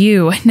come to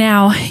you.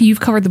 Now, you've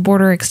covered the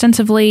border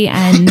extensively,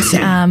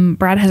 and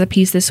Brad has a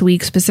piece this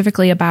week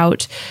specifically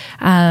about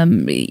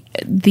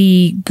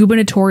the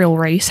gubernatorial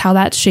race, how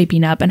that's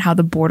shaping up, and how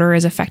the border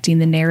is affecting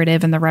the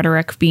narrative and the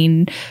rhetoric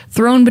being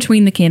thrown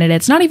between the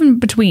candidates. Not even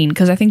between,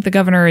 because I think the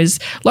governor is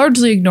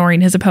largely ignoring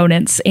his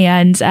opponents,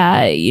 and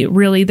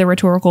really the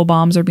rhetorical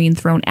bombs are being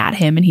thrown at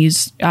him, and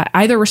he's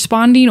either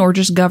responding or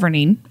just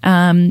governing.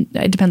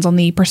 It depends on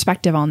the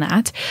perspective on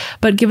that,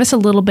 but give us a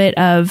little bit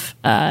of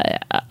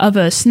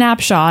a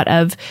snapshot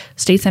of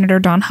State Senator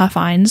Don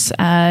Huffines'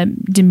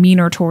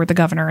 demeanor toward the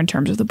governor in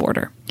terms of the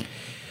border.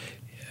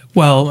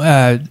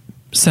 Well,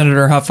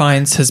 Senator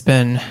Huffines has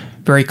been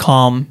very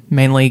calm,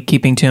 mainly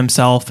keeping to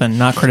himself and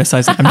not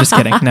criticizing. I'm just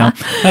kidding. No,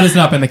 that has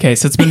not been the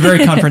case. It's been very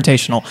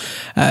confrontational.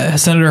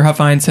 Senator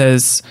Huffines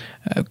has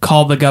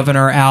called the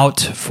governor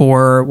out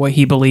for what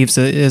he believes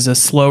is a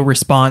slow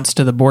response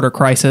to the border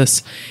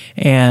crisis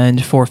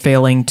and for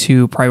failing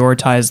to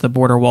prioritize the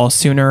border wall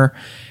sooner.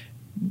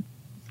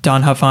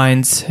 Don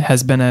Huffines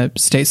has been a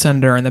state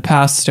senator in the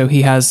past, so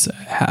he has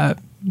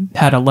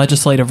had a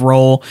legislative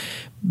role,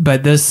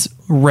 but this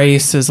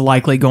race is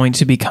likely going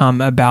to become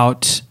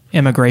about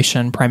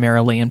immigration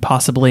primarily, and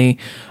possibly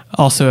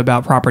also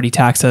about property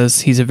taxes.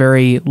 He's a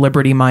very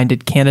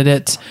liberty-minded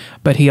candidate,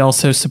 but he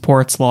also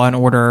supports law and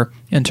order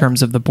in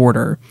terms of the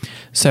border.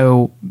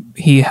 So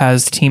he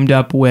has teamed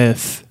up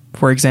with,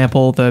 for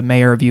example, the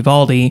mayor of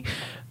Uvalde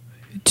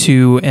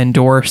to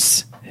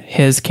endorse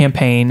his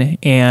campaign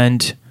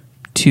and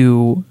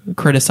to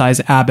criticize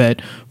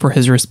Abbott for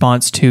his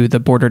response to the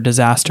border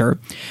disaster.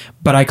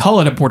 But I call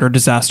it a border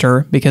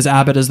disaster because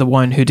Abbott is the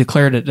one who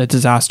declared it a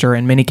disaster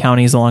in many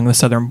counties along the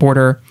southern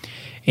border,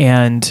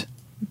 and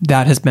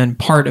that has been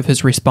part of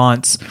his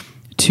response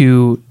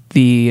to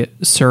the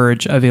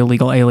surge of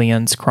illegal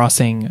aliens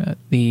crossing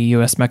the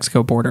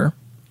U.S.-Mexico border.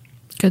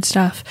 Good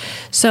stuff.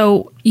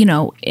 So,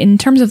 in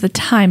terms of the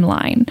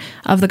timeline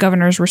of the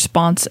governor's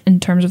response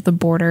in terms of the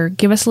border,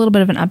 give us a little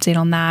bit of an update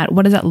on that.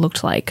 What has that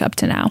looked like up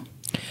to now?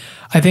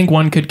 I think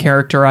one could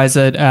characterize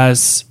it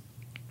as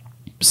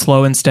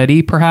slow and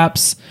steady,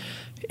 perhaps.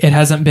 It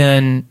hasn't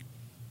been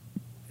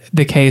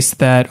the case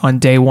that on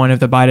day one of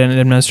the Biden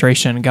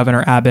administration,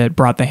 Governor Abbott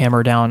brought the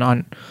hammer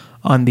down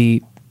on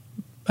the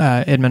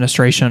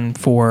administration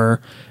for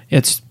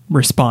its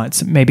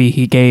response. Maybe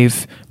he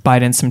gave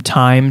Biden some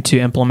time to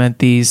implement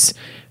these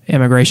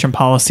immigration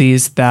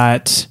policies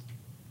that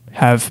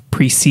have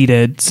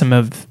preceded some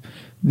of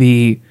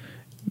the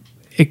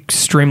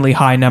extremely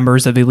high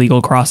numbers of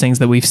illegal crossings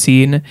that we've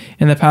seen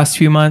in the past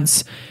few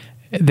months.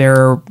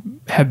 There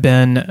have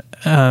been,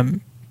 I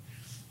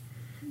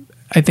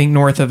think,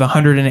 north of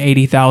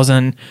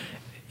 180,000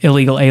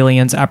 illegal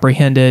aliens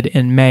apprehended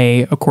in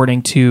May,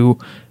 according to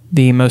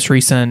the most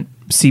recent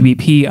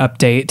CBP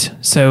update.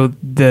 So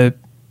the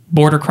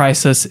border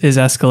crisis is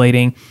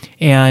escalating,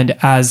 and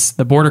as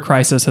the border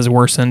crisis has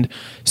worsened,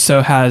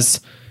 so has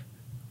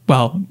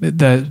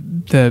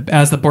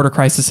as the border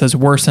crisis has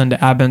worsened,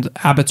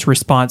 Abbott's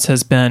response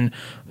has been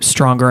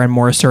stronger and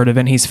more assertive,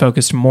 and he's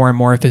focused more and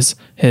more of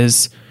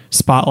his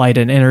spotlight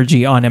and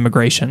energy on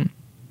immigration,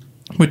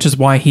 which is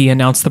why he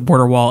announced the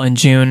border wall in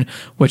June,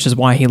 which is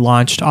why he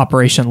launched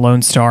Operation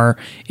Lone Star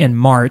in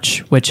March,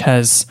 which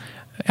has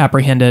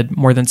apprehended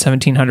more than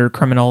 1,700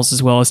 criminals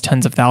as well as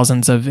tens of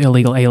thousands of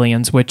illegal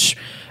aliens, which,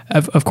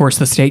 of course,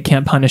 the state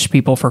can't punish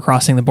people for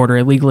crossing the border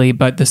illegally,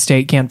 but the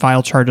state can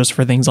file charges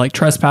for things like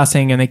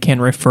trespassing, and they can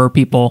refer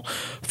people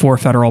for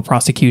federal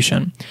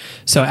prosecution.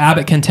 So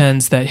Abbott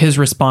contends that his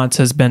response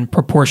has been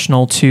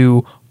proportional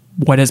to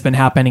what has been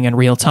happening in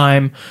real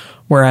time,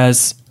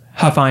 whereas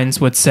Huffines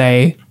would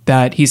say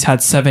that he's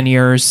had 7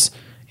 years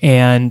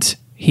and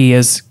he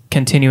is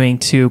continuing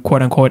to,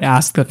 quote unquote,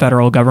 ask the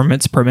federal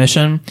government's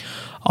permission.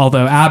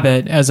 Although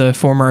Abbott, as a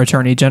former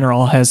attorney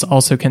general, has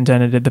also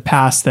contended in the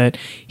past that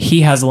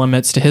he has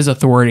limits to his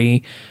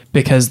authority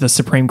because the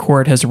Supreme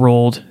Court has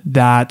ruled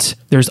that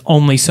there's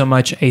only so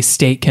much a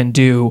state can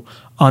do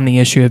on the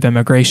issue of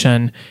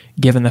immigration,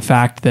 given the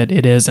fact that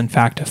it is, in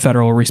fact, a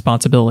federal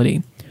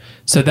responsibility.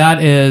 So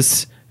that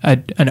is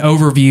an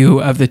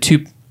overview of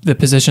the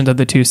positions of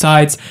the two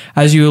sides.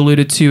 As you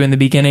alluded to in the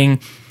beginning,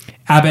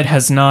 Abbott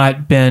has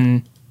not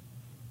been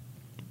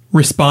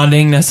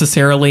responding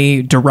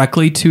necessarily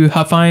directly to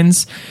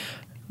Huffines.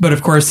 But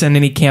of course, in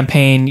any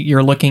campaign,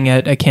 you're looking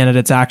at a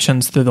candidate's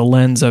actions through the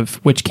lens of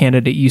which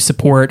candidate you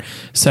support.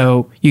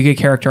 So you could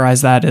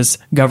characterize that as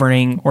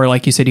governing, or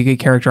like you said, you could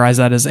characterize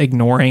that as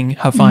ignoring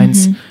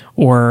Huffines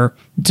or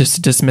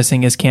just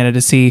dismissing his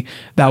candidacy.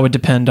 That would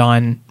depend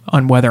on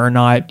whether or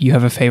not you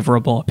have a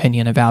favorable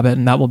opinion of Abbott,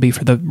 and that will be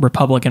for the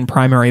Republican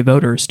primary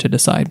voters to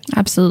decide.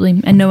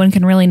 Absolutely. And no one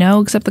can really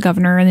know except the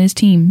governor and his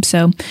team.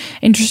 So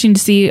interesting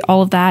to see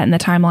all of that and the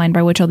timeline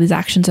by which all these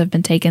actions have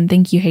been taken.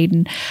 Thank you,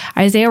 Hayden.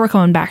 Isaiah, we're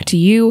coming back to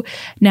you.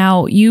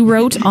 Now, you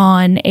wrote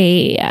on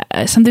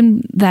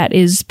something that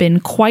has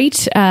been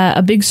quite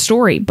a big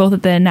story, both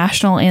at the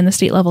national and the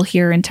state level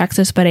here in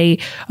Texas, but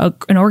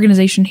an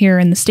organization here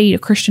in the state, a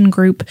Christian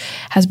group,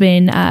 has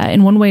been,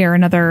 in one way or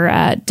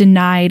another,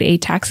 denied a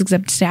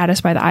tax-exempt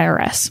status by the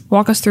IRS.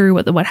 Walk us through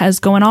what has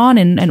going on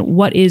and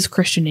what is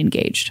Christian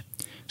Engaged.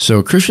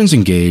 So Christians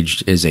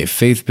Engaged is a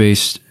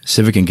faith-based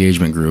civic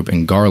engagement group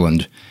in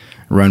Garland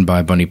run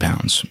by Bunny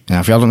Pounds. Now,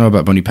 if y'all don't know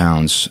about Bunny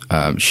Pounds,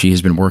 she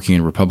has been working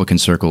in Republican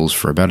circles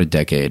for about a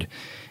decade,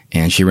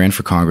 and she ran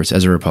for Congress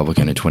as a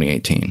Republican in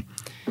 2018.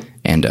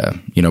 And,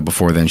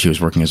 before then, she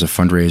was working as a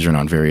fundraiser and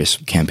on various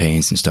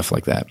campaigns and stuff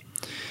like that.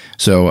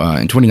 So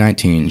in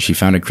 2019, she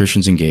founded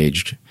Christians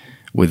Engaged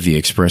with the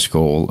express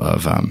goal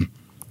of,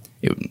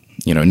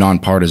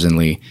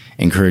 nonpartisanly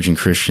encouraging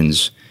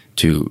Christians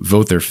to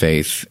vote their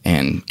faith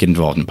and get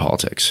involved in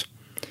politics.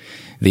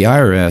 The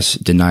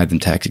IRS denied them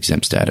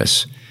tax-exempt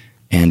status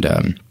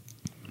and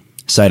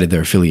cited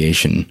their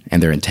affiliation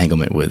and their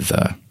entanglement with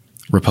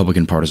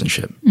Republican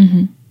partisanship.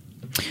 Mm-hmm.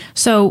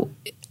 So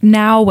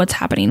now what's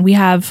happening? We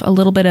have a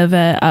little bit of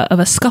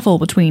a scuffle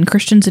between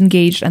Christians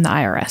Engaged and the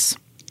IRS.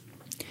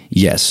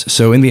 Yes.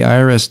 So in the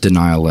IRS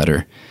denial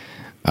letter,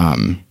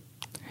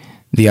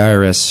 the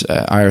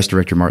IRS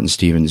Director Martin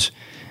Stevens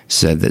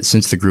said that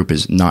since the group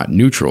is not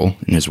neutral,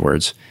 in his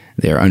words,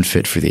 they are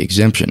unfit for the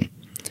exemption.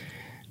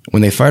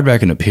 When they fired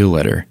back an appeal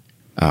letter,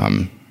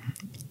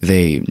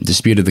 they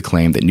disputed the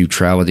claim that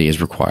neutrality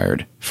is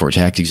required for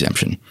tax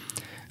exemption.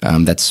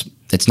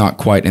 It's not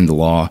quite in the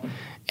law,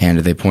 and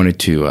they pointed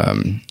to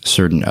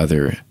certain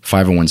other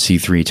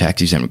 501c3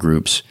 tax-exempt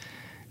groups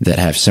that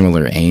have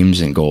similar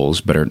aims and goals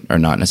but are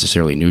not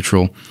necessarily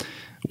neutral.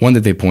 One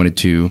that they pointed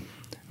to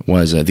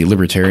was the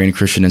Libertarian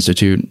Christian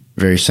Institute,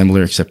 very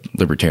similar except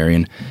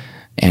libertarian.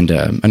 And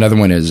another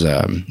one is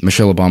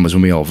Michelle Obama's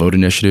When We All Vote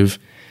initiative,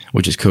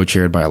 which is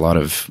co-chaired by a lot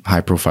of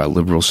high-profile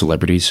liberal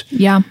celebrities.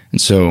 Yeah.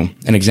 And so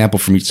an example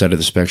from each side of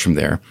the spectrum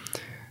there.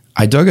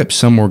 I dug up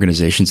some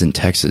organizations in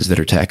Texas that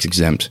are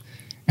tax-exempt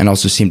and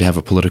also seem to have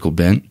a political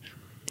bent.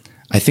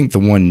 I think the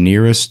one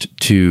nearest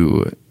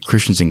to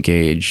Christians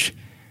Engaged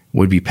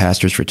would be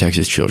Pastors for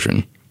Texas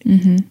Children.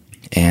 Mm-hmm.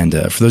 And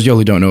for those of y'all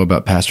who don't know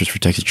about Pastors for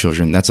Texas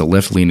Children, that's a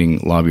left-leaning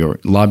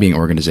lobbying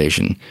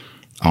organization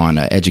on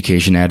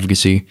education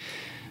advocacy.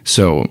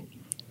 So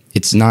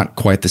it's not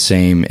quite the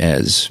same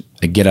as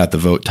a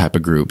get-out-the-vote type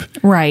of group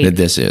that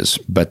this is.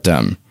 But,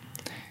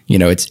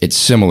 it's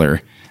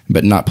similar,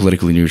 but not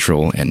politically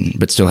neutral,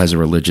 but still has a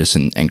religious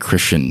and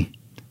Christian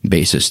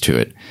basis to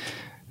it.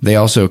 They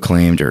also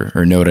claimed,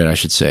 or noted, I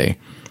should say,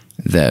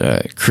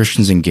 that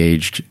Christians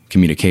Engaged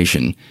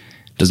communication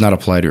does not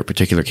apply to a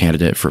particular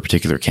candidate for a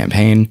particular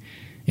campaign.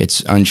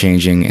 It's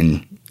unchanging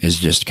and is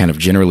just kind of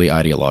generally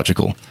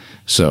ideological.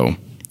 So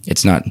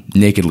it's not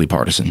nakedly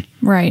partisan.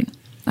 Right.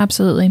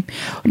 Absolutely.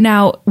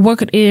 Now,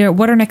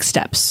 what are next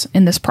steps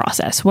in this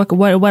process?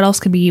 What else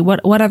could be?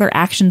 What other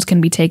actions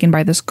can be taken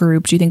by this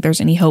group? Do you think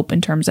there's any hope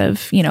in terms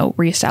of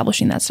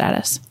reestablishing that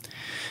status?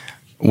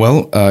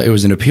 Well, it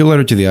was an appeal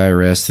letter to the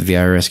IRS that the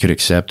IRS could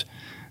accept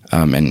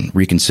and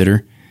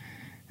reconsider.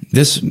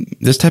 This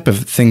type of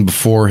thing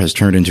before has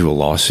turned into a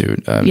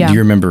lawsuit. Do you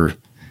remember?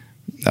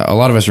 A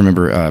lot of us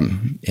remember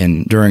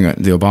during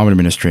the Obama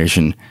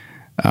administration,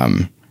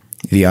 the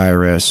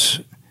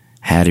IRS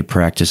had a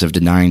practice of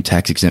denying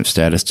tax-exempt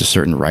status to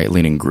certain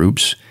right-leaning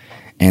groups,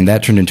 and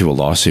that turned into a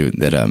lawsuit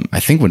that I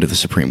think went to the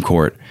Supreme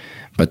Court.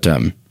 But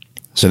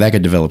so that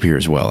could develop here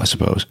as well, I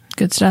suppose.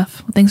 Good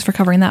stuff. Well, thanks for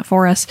covering that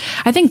for us.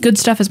 I think good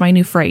stuff is my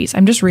new phrase.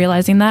 I'm just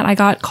realizing that I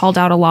got called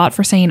out a lot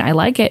for saying I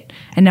like it,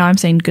 and now I'm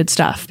saying good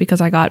stuff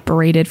because I got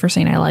berated for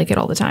saying I like it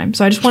all the time.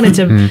 So I just wanted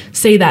to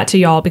say that to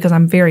y'all because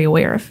I'm very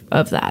aware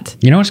of that.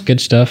 You know what's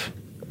good stuff?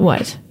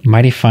 What?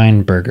 Mighty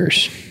Fine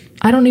Burgers.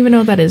 I don't even know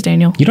what that is,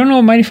 Daniel. You don't know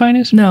what Mighty Fine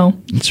is? No.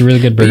 It's a really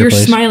good burger place. But you're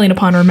place. Smiling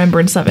upon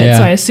remembrance of it,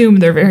 so I assume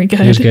they're very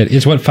good. It's good.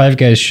 It's what Five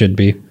Guys should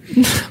be.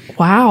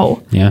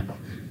 Wow. Yeah.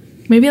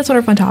 Maybe that's what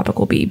our fun topic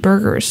will be.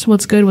 Burgers.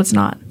 What's good, what's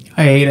not.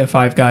 I ate at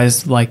Five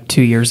Guys like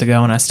 2 years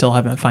ago, and I still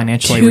haven't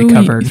financially 2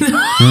 recovered.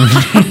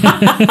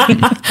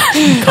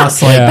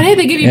 Costs like But hey,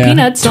 they give you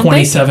peanuts, don't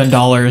they?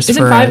 $27 Isn't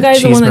for Five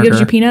Guys a the one that gives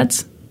you cheeseburger.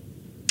 peanuts?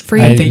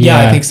 Free? I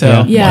think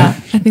so. Yeah,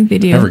 I think they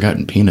do. Never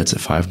gotten peanuts at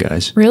Five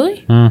Guys.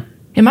 Really?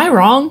 Am I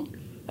wrong?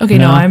 Okay,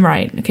 no, I'm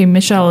right. Okay,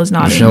 Michelle is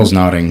nodding. Michelle's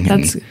nodding.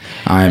 That's-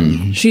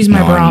 I'm. She's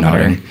my I'm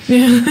barometer.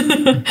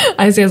 nodding.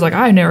 Isaiah's like,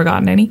 I've never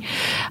gotten any.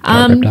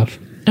 Ripped off.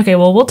 Okay,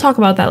 well, we'll talk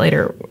about that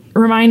later.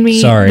 Remind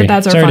me Sorry. that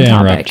that's our Sorry fun to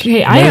topic. interrupt.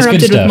 Hey, I But it's good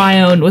interrupted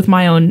stuff. with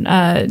my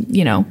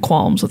own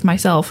qualms with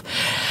myself.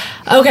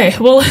 Okay,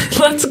 well,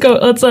 let's go.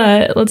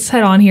 Let's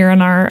head on here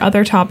on our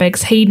other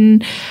topics.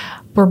 Hayden,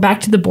 we're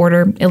back to the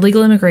border,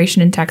 illegal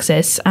immigration in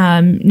Texas.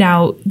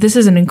 Now, this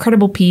is an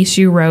incredible piece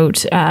you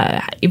wrote,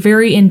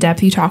 very in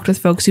depth. You talked with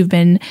folks who've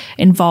been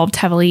involved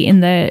heavily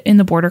in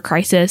the border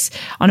crisis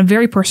on a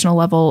very personal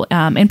level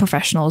and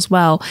professional as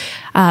well.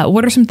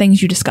 What are some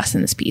things you discussed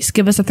in this piece?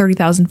 Give us a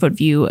 30,000-foot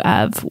view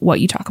of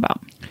what you talk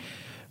about.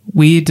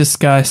 We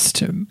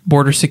discussed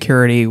border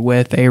security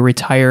with a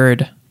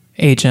retired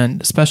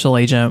agent, special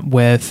agent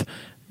with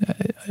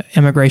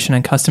Immigration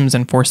and Customs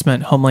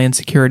Enforcement, Homeland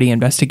Security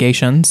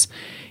Investigations.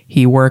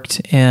 He worked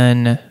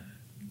in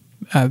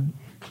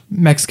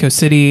Mexico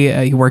City.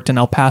 He worked in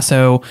El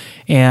Paso.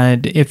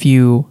 And if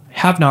you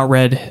have not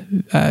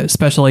read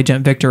Special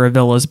Agent Victor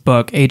Avila's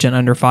book, Agent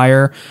Under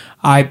Fire,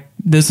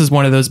 this is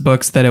one of those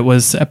books that it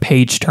was a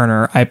page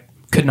turner. I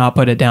could not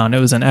put it down.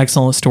 It was an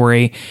excellent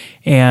story.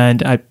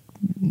 And I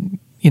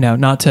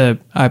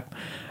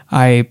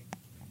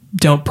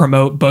don't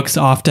promote books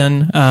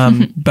often,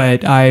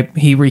 but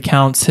he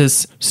recounts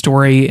his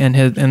story in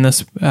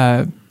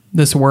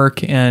this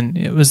work, and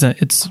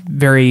it's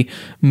very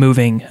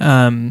moving.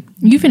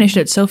 You finished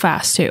it so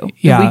fast too.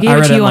 Yeah, we gave I it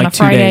read to it you in on like a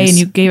 2 Friday, days. and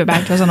you gave it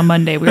back to us on a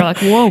Monday. We were like,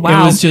 "Whoa,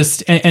 wow!" It was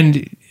just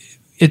and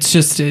it's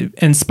just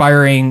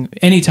inspiring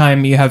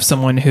anytime you have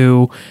someone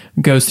who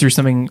goes through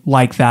something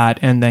like that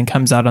and then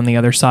comes out on the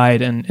other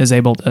side and is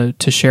able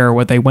to share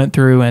what they went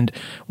through and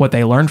what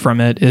they learned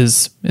from it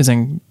is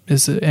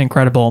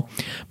incredible.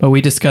 But we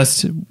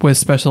discussed with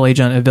Special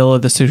Agent Avila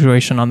the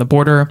situation on the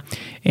border,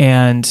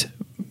 and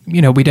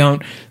we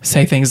don't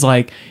say things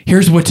like,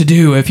 here's what to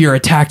do if you're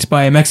attacked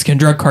by a Mexican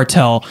drug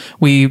cartel.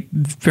 We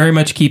very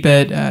much keep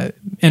it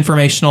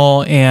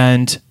informational,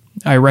 and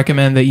I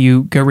recommend that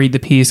you go read the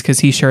piece because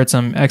he shared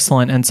some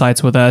excellent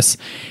insights with us.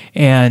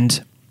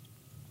 And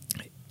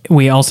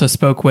we also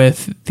spoke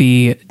with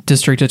the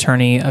district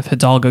attorney of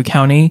Hidalgo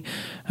County,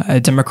 a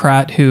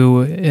Democrat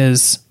who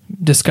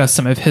discussed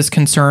some of his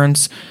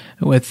concerns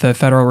with the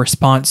federal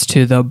response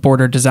to the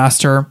border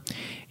disaster.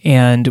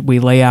 And we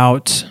lay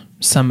out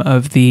some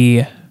of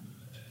the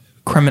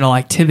criminal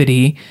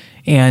activity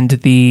and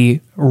the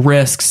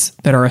risks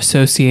that are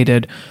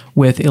associated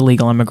with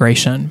illegal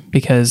immigration,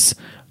 because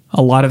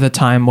a lot of the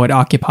time what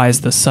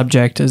occupies the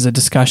subject is a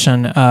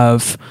discussion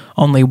of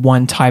only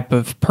one type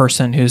of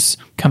person who's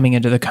coming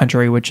into the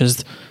country, which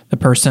is the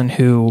person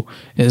who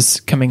is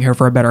coming here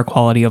for a better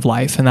quality of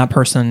life. And that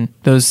person,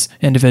 those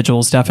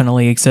individuals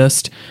definitely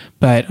exist.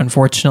 But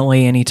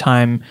unfortunately,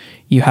 anytime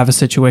you have a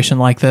situation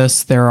like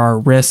this, there are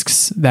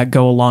risks that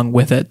go along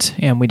with it.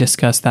 And we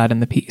discuss that in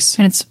the piece.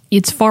 And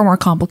it's far more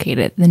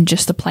complicated than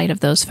just the plight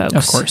of those folks,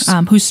 Of course.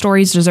 Whose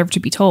stories deserve to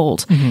be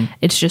told.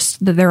 It's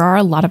just that there are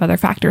a lot of other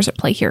factors at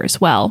play here as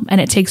well, and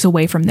it takes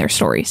away from their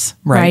stories,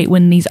 right?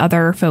 When these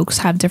other folks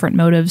have different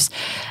motives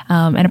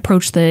and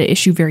approach the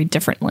issue very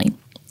differently.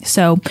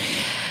 So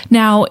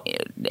now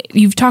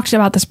you've talked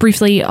about this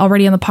briefly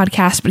already on the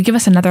podcast, but give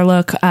us another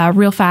look,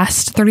 real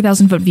fast,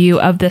 30,000-foot view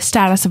of the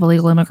status of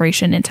illegal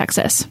immigration in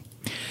Texas.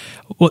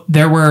 Well,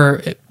 there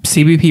were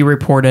CBP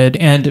reported,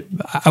 and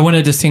I want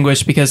to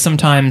distinguish because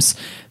sometimes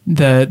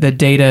the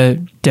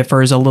data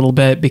differs a little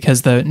bit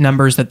because the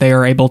numbers that they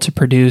are able to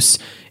produce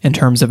in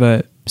terms of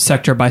a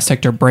sector by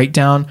sector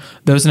breakdown,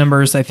 those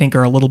numbers I think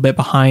are a little bit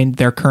behind.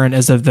 They're current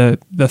as of the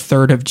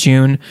 3rd of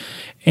June.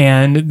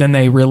 And then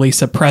they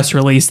release a press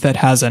release that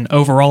has an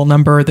overall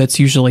number that's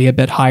usually a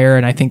bit higher.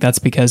 And I think that's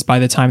because by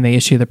the time they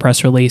issue the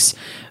press release,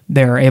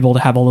 they're able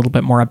to have a little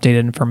bit more updated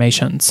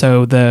information.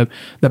 So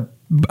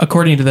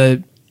according to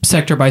the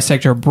sector by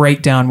sector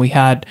breakdown, we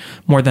had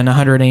more than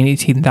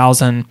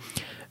 118,000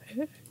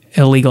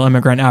 illegal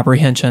immigrant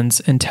apprehensions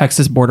in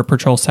Texas Border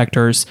Patrol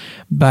sectors.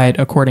 But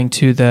according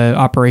to the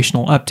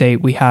operational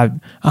update, we had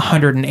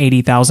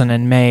 180,000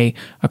 in May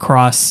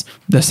across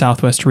the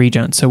Southwest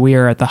region. So we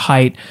are at the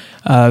height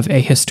of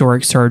a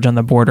historic surge on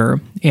the border.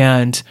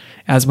 And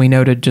as we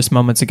noted just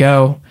moments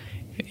ago,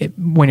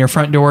 when your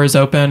front door is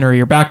open or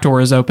your back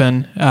door is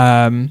open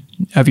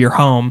of your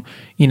home,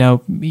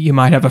 you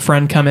might have a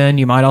friend come in.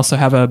 You might also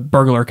have a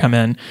burglar come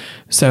in.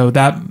 So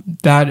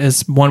that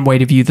is one way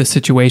to view the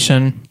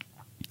situation.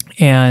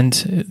 And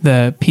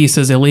the piece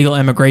is illegal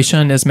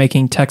immigration is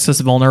making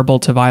Texas vulnerable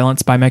to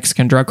violence by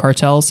Mexican drug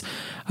cartels.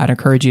 I'd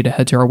encourage you to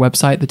head to our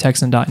website,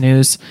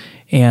 thetexan.news,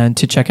 and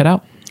to check it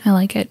out. I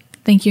like it.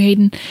 Thank you,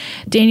 Hayden.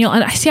 Daniel,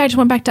 and I just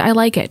went back to I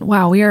like it.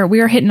 Wow, we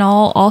are hitting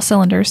all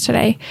cylinders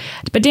today.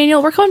 But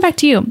Daniel, we're coming back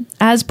to you.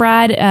 As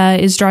Brad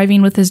is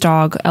driving with his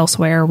dog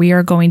elsewhere, we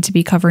are going to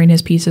be covering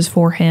his pieces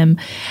for him.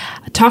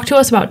 Talk to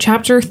us about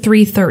Chapter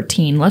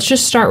 313. Let's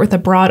just start with a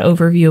broad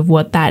overview of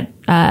what that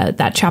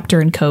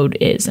chapter in code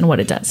is and what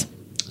it does.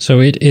 So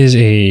it is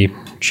a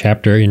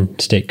chapter in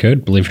state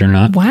code, believe it or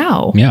not.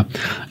 Wow. Yeah.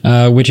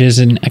 Which is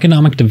an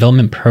economic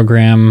development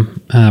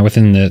program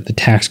within the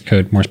tax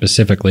code, more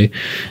specifically,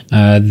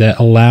 that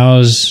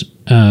allows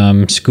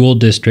school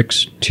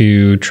districts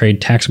to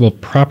trade taxable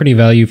property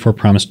value for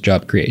promised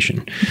job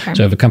creation. Okay.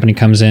 So if a company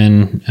comes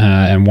in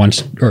and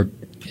wants, or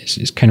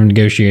is kind of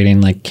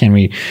negotiating, like, can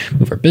we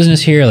move our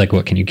business here? Like,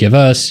 what can you give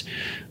us?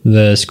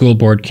 The school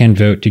board can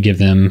vote to give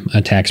them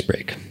a tax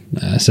break.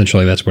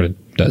 Essentially, that's what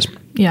it does.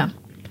 Yeah.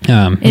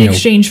 In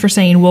exchange for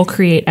saying we'll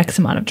create X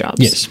amount of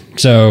jobs. Yes.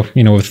 So,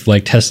 with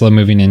like Tesla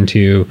moving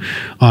into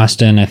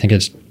Austin, I think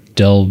it's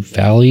Del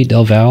Val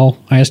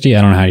ISD.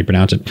 I don't know how you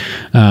pronounce it.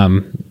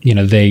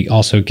 They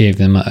also gave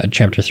them a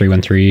Chapter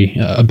 313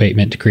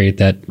 abatement to create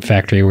that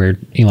factory where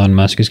Elon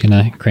Musk is going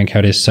to crank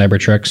out his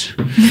Cybertrucks.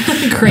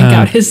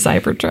 Out his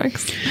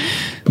Cybertrucks.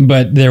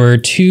 But there were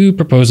two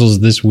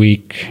proposals this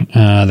week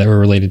that were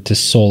related to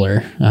solar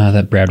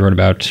that Brad wrote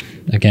about.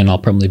 Again, I'll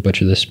probably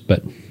butcher this,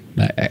 but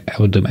I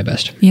will do my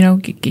best.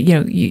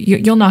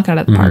 You'll knock it out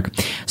of the park.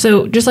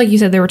 So just like you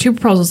said, there were two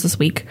proposals this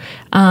week.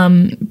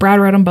 Brad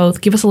wrote them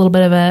both. Give us a little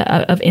bit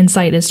of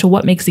insight as to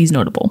what makes these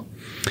notable.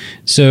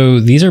 So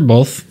these are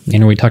both,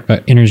 we talked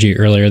about energy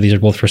earlier. These are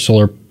both for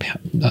solar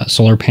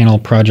panel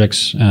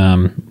projects.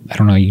 I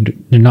don't know.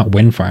 They're not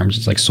wind farms.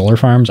 It's like solar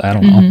farms. I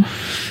don't know.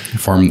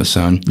 Farm the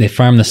sun. They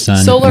farm the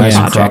sun. Solar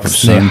projects. Crop of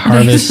sun. They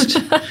harvest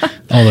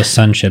all the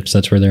sun chips.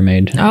 That's where they're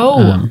made.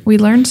 We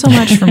learned so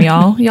much from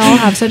y'all. Y'all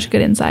have such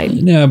good insight.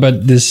 No,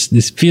 but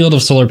this field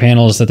of solar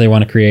panels that they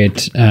want to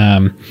create,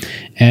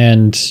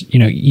 and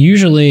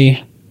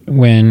usually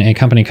when a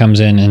company comes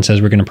in and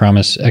says we're going to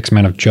promise X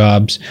amount of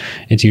jobs,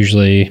 it's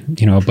usually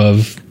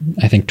above,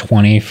 I think,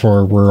 20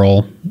 for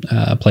rural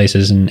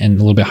places and a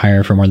little bit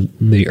higher for more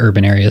the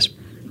urban areas.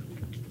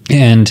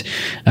 And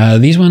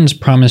these ones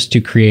promise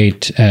to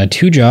create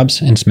 2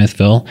 jobs in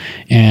Smithville,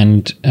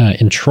 and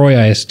in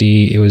Troy ISD,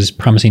 it was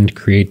promising to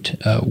create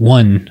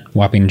 1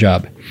 whopping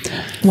job.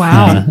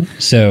 Wow!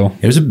 So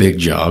it was a big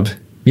job.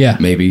 Yeah,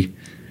 maybe.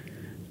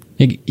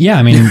 Yeah,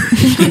 I mean,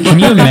 can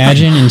you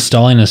imagine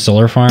installing a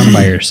solar farm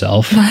by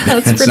yourself?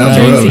 That's pretty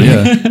crazy.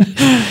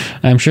 Yeah.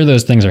 I'm sure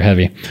those things are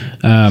heavy,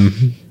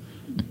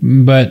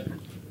 but.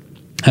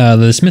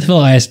 The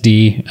Smithville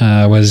ISD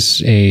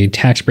was a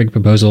tax break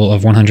proposal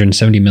of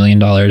 $170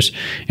 million,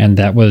 and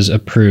that was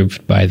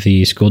approved by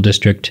the school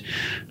district.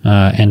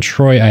 And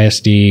Troy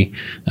ISD,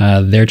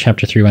 their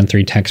Chapter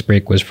 313 tax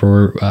break was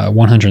for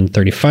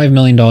 $135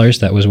 million.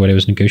 That was what it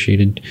was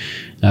negotiated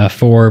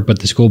for, but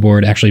the school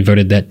board actually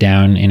voted that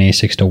down in a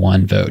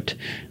 6-1 vote.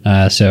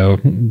 So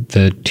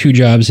the 2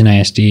 jobs in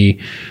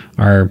ISD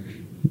are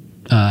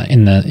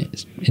in the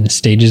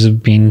stages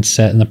of being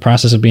set, in the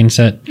process of being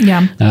set.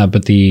 Yeah.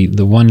 But the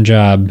 1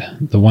 job,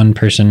 the 1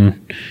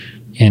 person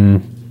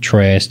in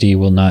Troy ISD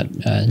will not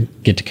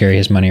get to carry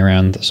his money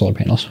around the solar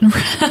panels.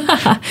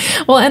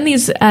 Well, and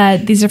these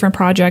different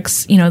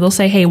projects, they'll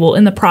say, hey, well,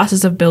 in the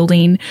process of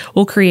building,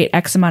 we'll create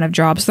X amount of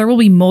jobs. There will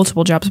be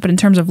multiple jobs, but in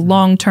terms of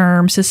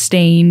long-term,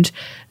 sustained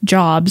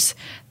jobs,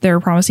 they're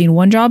promising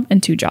 1 job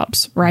and 2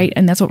 jobs, right?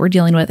 And that's what we're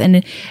dealing with.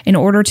 And in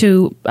order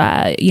to,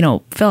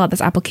 fill out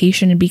this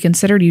application and be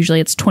considered, usually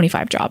it's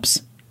 25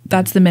 jobs.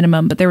 That's the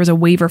minimum, but there was a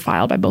waiver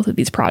filed by both of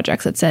these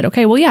projects that said,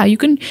 okay, well, yeah, you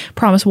can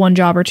promise 1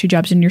 job or 2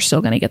 jobs and you're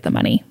still going to get the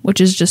money, which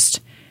is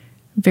just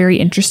very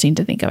interesting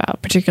to think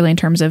about, particularly in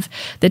terms of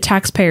the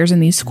taxpayers in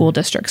these school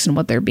districts and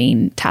what they're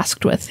being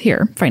tasked with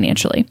here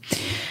financially.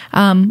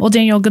 Well,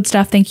 Daniel, good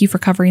stuff. Thank you for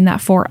covering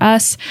that for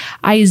us.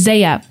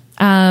 Isaiah.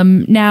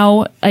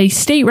 Now, a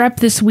state rep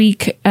this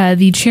week,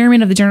 the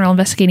chairman of the General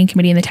Investigating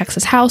Committee in the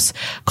Texas House,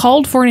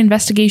 called for an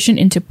investigation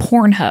into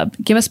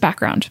Pornhub. Give us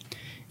background.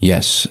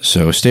 Yes.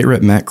 So State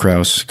Rep Matt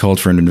Krause called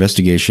for an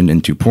investigation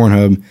into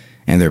Pornhub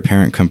and their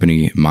parent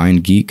company,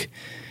 MindGeek.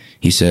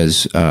 He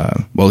says,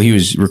 he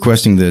was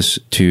requesting this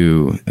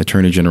to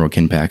Attorney General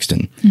Ken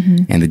Paxton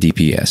and the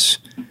DPS,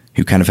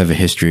 who kind of have a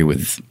history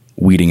with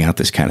weeding out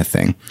this kind of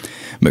thing.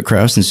 But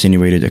Krause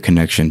insinuated a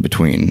connection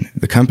between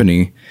the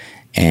company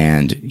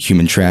and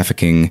human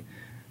trafficking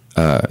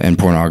and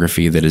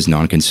pornography that is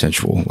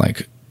non-consensual,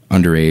 like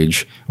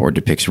underage or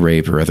depicts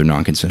rape or other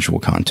non-consensual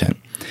content.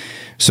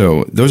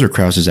 So those are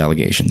Krause's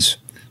allegations.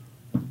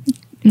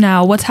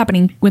 Now, what's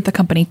happening with the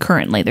company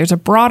currently? There's a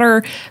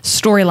broader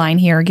storyline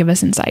here. Give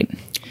us insight.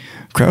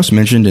 Krause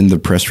mentioned in the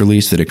press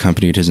release that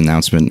accompanied his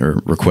announcement,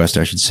 or request,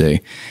 I should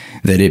say,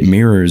 that it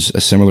mirrors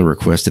a similar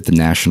request at the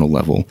national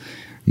level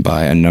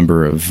by a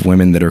number of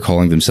women that are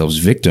calling themselves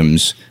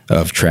victims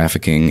of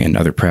trafficking and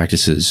other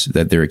practices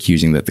that they're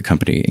accusing that the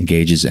company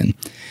engages in.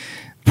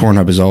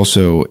 Pornhub is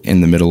also in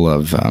the middle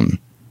of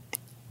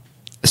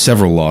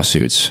several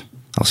lawsuits.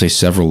 I'll say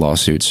several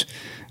lawsuits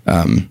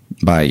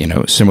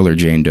by, similar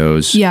Jane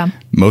Does. Yeah.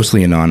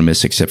 Mostly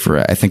anonymous, except for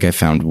I think I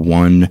found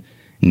one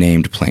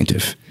named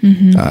plaintiff,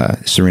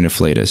 Serena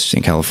Flatus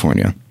in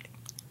California,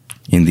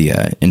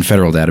 in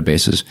federal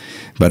databases.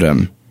 But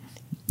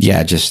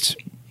just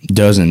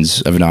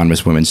dozens of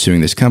anonymous women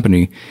suing this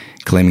company,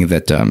 claiming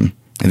that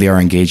they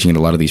are engaging in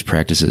a lot of these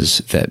practices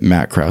that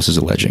Matt Krause is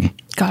alleging.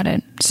 Got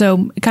it.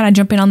 So kind of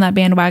jumping on that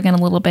bandwagon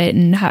a little bit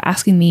and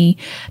asking the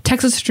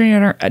Texas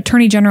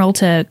Attorney General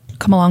to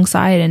come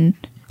alongside and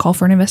call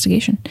for an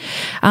investigation.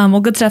 Well,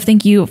 good stuff.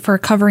 Thank you for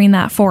covering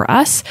that for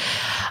us.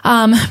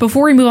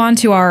 Before we move on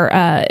to our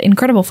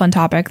incredible fun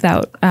topic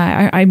that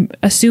I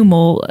assume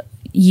will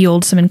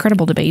yield some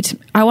incredible debate,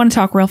 I want to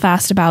talk real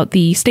fast about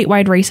the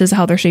statewide races,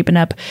 how they're shaping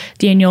up.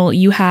 Daniel,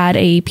 you had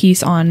a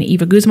piece on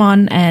Eva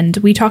Guzman, and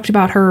we talked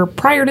about her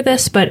prior to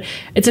this, but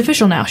it's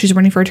official now. She's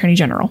running for Attorney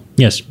General.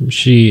 Yes,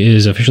 she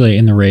is officially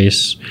in the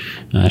race.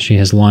 She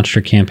has launched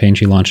her campaign.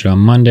 She launched it on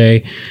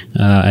Monday.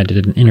 I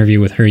did an interview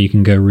with her. You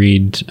can go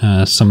read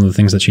some of the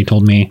things that she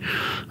told me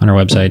on her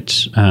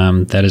website.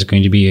 That is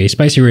going to be a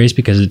spicy race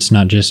because it's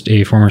not just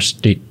a former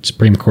state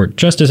Supreme Court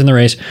justice in the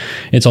race.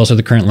 It's also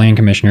the current land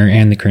commissioner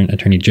and the current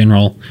Attorney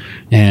General,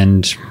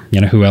 and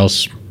who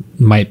else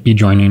might be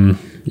joining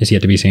is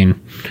yet to be seen.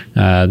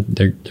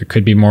 There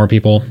could be more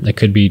people. It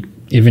could be,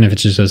 even if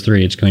it's just those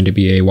three, it's going to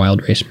be a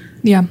wild race.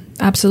 Yeah,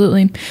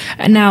 absolutely.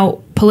 And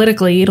now,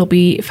 politically, it'll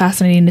be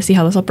fascinating to see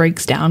how this all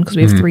breaks down because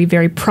we have three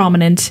very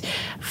prominent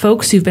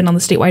folks who've been on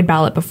the statewide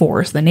ballot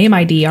before. So the name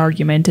ID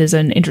argument is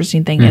an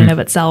interesting thing in and of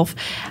itself.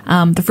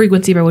 The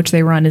frequency by which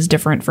they run is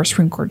different for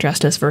Supreme Court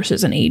justice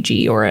versus an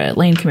AG or a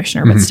land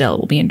commissioner, but still, it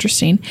will be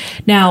interesting.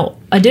 Now,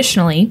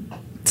 additionally,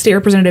 State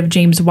Representative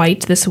James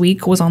White this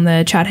week was on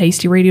the Chad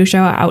Hasty radio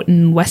show out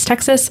in West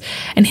Texas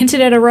and hinted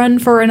at a run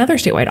for another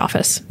statewide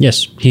office.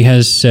 Yes, he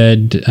has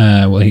said,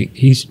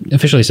 he's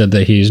officially said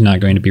that he's not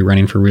going to be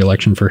running for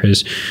re-election for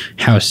his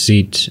House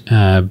seat,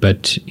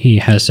 but he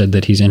has said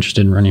that he's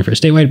interested in running for a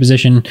statewide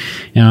position.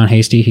 And on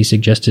Hasty, he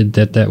suggested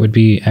that would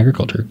be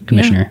Agriculture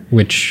Commissioner,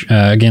 which,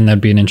 again, that'd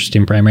be an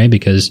interesting primary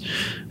because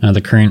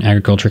the current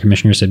Agriculture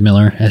Commissioner, Sid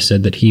Miller, has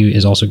said that he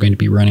is also going to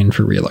be running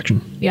for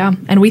re-election. Yeah,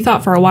 and we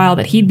thought for a while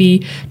that he'd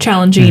be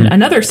challenging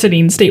another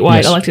sitting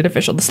statewide elected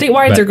official. The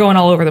statewide are going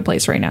all over the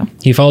place right now.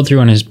 He followed through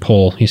on his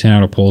poll. He sent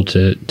out a poll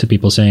to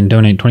people saying,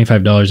 donate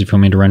 $25 if you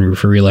want me to run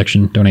for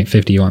re-election, donate $50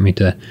 if you want me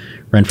to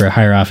run for a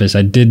higher office.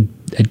 I did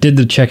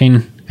the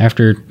checking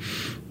after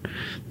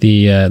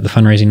the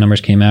fundraising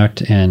numbers came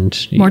out,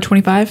 and more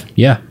 25.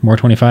 Yeah, more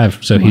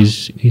 25. So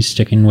he's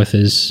sticking with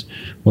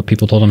what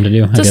people told him to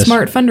do. It's a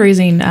smart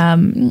fundraising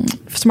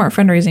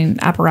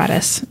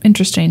apparatus.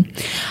 Interesting.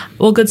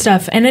 Well, good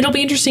stuff. And it'll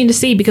be interesting to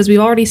see because we've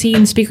already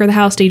seen Speaker of the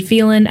House Dade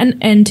Phelan,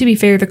 and to be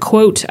fair, the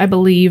quote I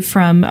believe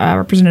from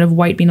Representative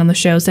White being on the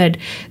show said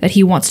that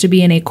he wants to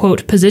be in a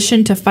quote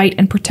position to fight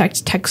and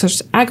protect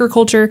Texas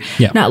agriculture,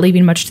 not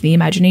leaving much to the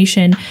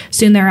imagination.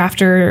 Soon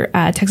thereafter,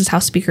 Texas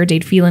House Speaker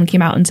Dade Phelan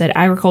came out and said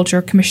Agriculture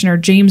Commissioner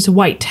James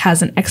White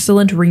has an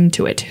excellent ring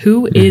to it.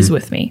 Who is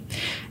with me?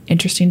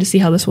 Interesting to see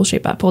how this will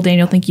shape up. Well,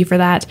 Daniel, thank you for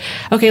that.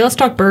 Okay, let's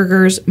talk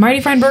burgers. Mighty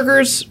Fine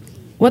Burgers,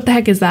 what the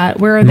heck is that?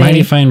 Where are they?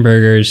 Mighty Fine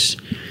Burgers,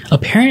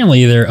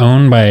 apparently they're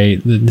owned by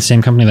the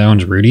same company that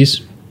owns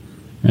Rudy's.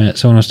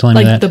 Someone was telling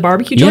me that. Like the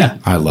barbecue joint? Yeah.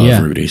 I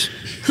love Rudy's.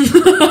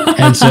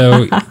 And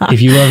so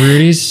if you love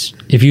Rudy's,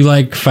 if you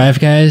like Five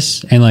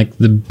Guys and like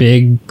the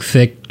big,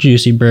 thick,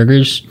 juicy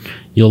burgers,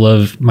 you'll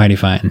love Mighty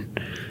Fine.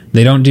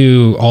 They don't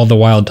do all the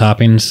wild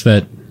toppings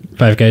that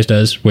Five Guys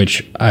does,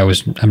 which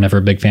I'm never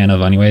a big fan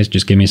of anyways.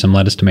 Just give me some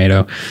lettuce,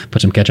 tomato,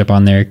 put some ketchup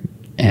on there,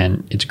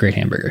 and it's a great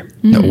hamburger.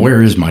 Now,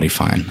 where is Mighty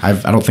Fine? I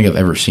don't think I've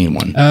ever seen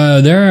one.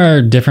 There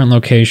are different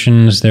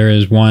locations. There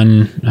is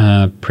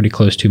one pretty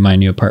close to my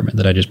new apartment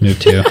that I just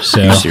moved to. So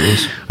Are you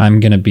serious?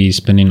 I'm going to be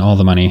spending all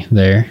the money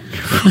there.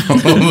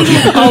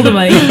 All the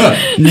money.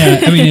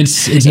 No, I mean,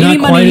 it's not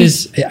quite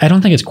as, I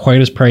don't think it's quite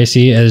as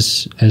pricey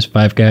as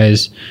Five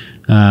Guys.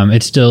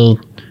 It's still,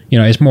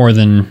 it's more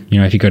than,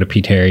 if you go to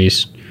P.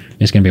 Terry's,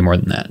 it's going to be more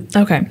than that.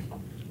 Okay.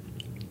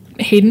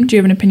 Hayden, do you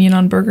have an opinion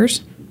on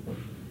burgers?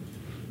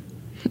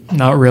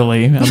 Not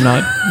really. I'm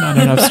not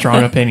enough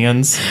strong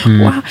opinions.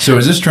 Wow. So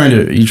is this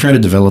are you trying to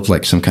develop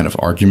like some kind of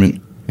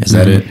argument? Is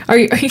that it? Are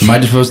you Am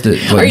I supposed to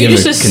are you give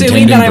just a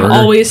assuming that I'm burger?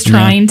 always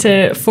trying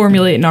to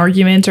formulate an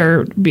argument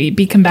or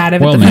be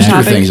combative Well, at the man.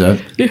 topic? Stir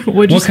things up.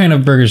 What kind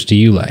of burgers do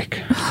you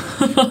like?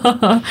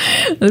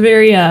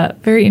 Very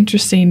very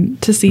interesting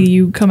to see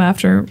you come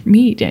after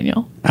me,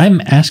 Daniel. I'm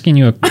asking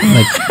you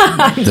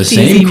The Teasing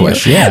same you.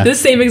 question. Yeah. The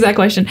same exact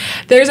question.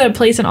 There's a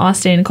place in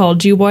Austin called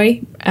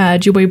Jewboy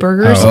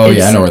Burgers. Oh,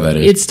 yeah, I know where that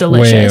is. It's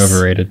delicious. way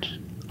overrated.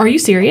 Are you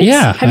serious?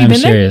 Yeah, Have you I'm been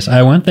serious.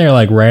 I went there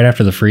like right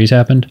after the freeze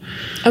happened.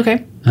 there?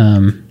 Okay.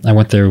 I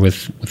went there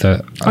with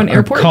On a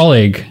airport?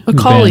 colleague. A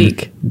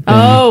colleague.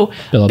 Ben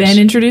Phillips. Ben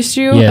introduced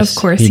you? Yes,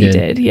 of course he he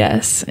did. did.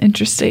 Yes.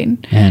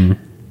 Interesting. And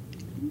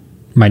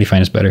Mighty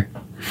Fine is better.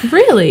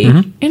 Really?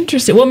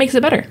 Interesting. What makes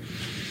it better?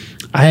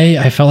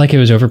 I felt like it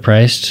was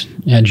overpriced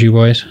at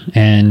Jewboy's,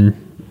 and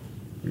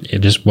it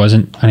just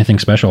wasn't anything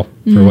special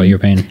for what you're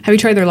paying. Have you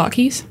tried their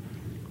Lockies?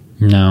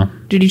 No,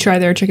 Did you try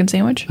their chicken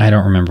sandwich? I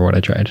don't remember what I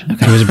tried.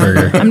 It was a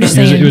burger. I'm just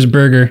It saying. was a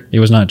burger. It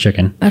was not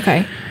chicken.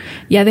 Okay.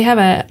 Yeah, they have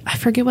I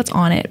forget what's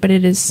on it, but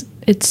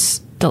it's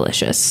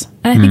delicious.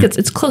 And I think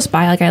it's close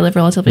by. Like, I live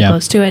relatively Yeah.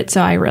 close to it,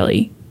 so I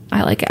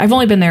like it. I've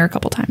only been there a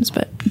couple times,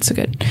 but it's a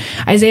good.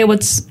 Isaiah,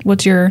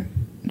 what's your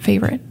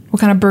favorite? What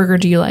kind of burger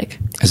do you like?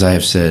 As I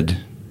have said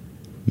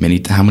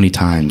how many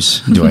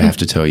times do I have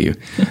to tell you?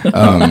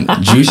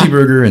 Juicy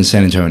Burger in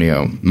San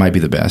Antonio might be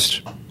the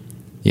best.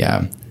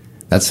 Yeah.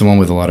 That's the one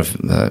with a lot of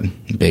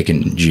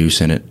bacon juice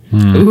in it.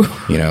 Ooh.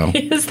 You know,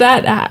 Is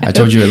that? I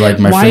told you, like,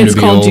 my why friend it's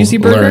called Juicy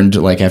Nabil Burger? learned,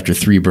 like, after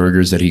 3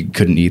 burgers that he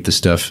couldn't eat the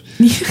stuff.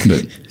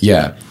 But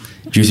yeah,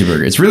 Juicy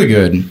Burger. It's really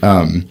good.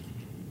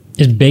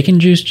 Is bacon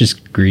juice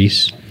just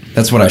grease?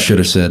 That's what I should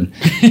have said.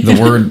 The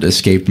word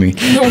escaped me.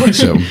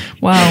 So,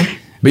 Wow.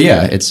 but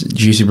yeah, it's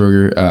Juicy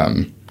Burger.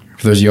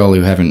 For those of y'all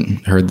who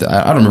haven't heard that,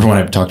 I don't remember when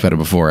I talked about it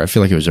before. I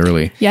feel like it was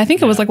early. Yeah, I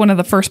think it was like one of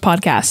the first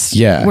podcasts.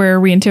 Yeah. Where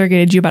we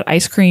interrogated you about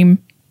ice cream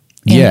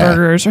and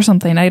burgers or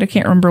something. I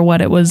can't remember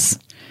what it was,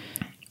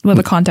 what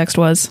the context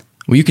was.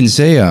 Well, you can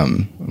say,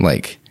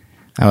 like,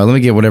 let me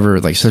get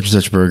whatever, like, such and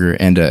such burger,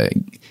 and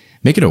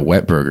make it a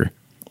wet burger,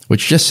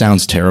 which just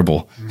sounds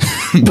terrible.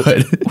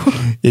 But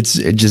it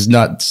just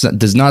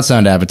does not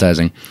sound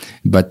appetizing.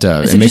 But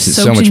it makes it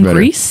so much better.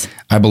 Grease?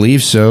 I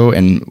believe so,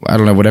 and I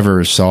don't know,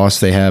 whatever sauce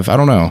they have. I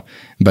don't know.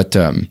 But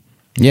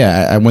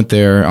yeah, I went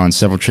there on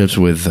several trips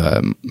with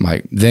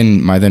my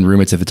then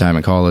roommates at the time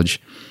in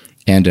college.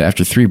 And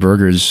after 3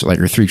 burgers, like,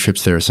 or 3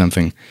 trips there or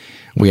something,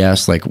 we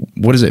asked, like,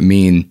 what does it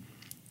mean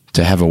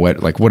to have a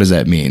wet, like, what does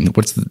that mean?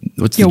 What's the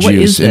what juice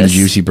is in the this?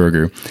 Juicy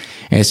Burger?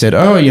 And he said,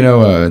 oh, you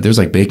know, there's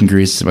like bacon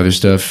grease, some other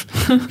stuff.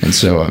 And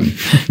so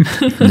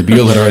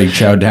Nabil had already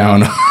chowed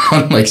down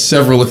on like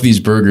several of these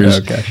burgers.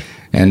 Oh, gosh.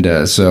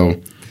 And so,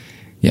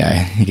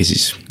 yeah, I guess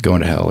he's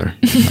going to hell, or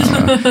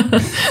I don't know.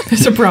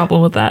 There's a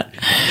problem with that.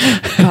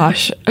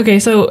 Gosh. Okay,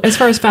 so as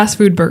far as fast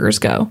food burgers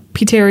go,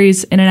 P.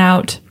 Terry's,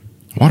 In-N-Out,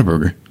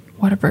 Whataburger.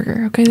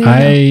 Whataburger. Okay,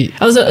 there you go.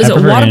 Oh, is it I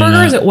prefer Whataburger or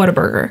In-N-Out. is it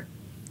Whataburger?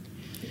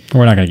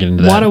 We're not going to get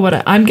into that.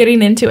 Whata. I'm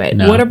getting into it.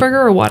 No.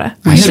 Whataburger or Whata?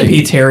 I had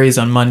P. Terry's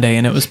on Monday,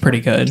 and it was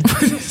pretty good.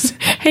 That was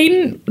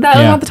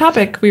Yeah. not the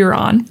topic we were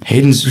on.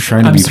 Hayden's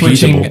trying to I'm be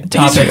switching peaceable.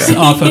 topics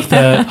off of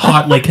the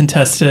hotly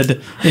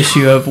contested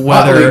issue of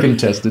whether Hotly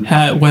contested.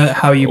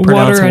 how you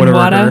pronounce Water and Whataburger.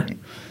 Whata.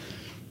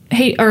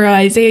 Hey, or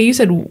Isaiah, you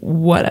said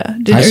Whata.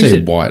 I or say is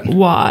it Wat.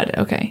 Wad.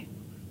 Okay,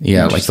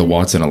 Yeah, like the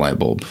Watts in a light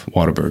bulb.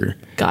 Whataburger.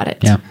 got it.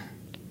 Yeah.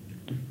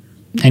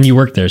 And you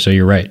worked there, so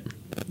you're right.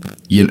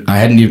 I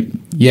hadn't even.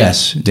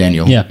 Yes,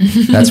 Daniel. Yeah.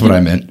 That's what I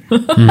meant.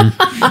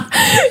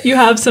 You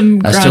have some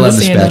I ground still to have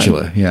the stand on.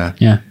 spatula. Yeah.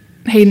 Yeah.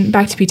 Hayden,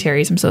 back to P.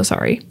 Terry's. I'm so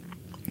sorry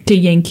to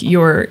yank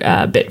your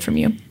bit from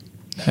you.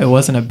 It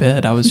wasn't a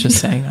bit. I was just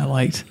saying I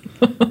liked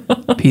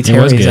P. was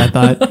Terry's. good. I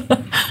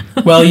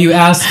thought. Well, you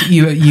asked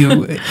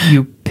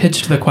you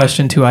pitched the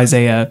question to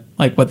Isaiah,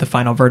 like what the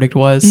final verdict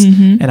was,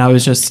 Mm-hmm. and I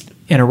was just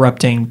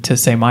interrupting to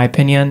say my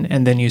opinion,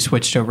 and then you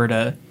switched over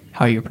to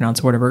how you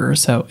pronounce Whataburger.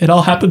 So it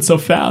all happened so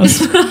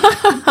fast.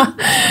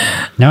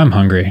 Now I'm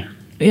hungry.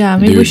 Yeah,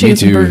 maybe we Dude, should me get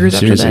some too. burgers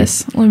Seriously. after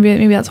this.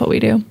 Maybe that's what we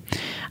do.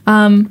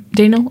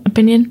 Daniel,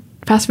 opinion?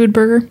 Fast food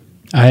burger?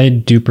 I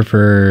do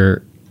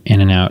prefer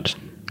In-N-Out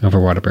over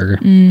Whataburger.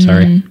 Mm.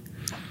 Sorry.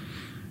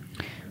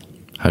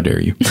 How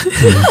dare you?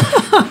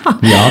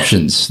 The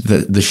options,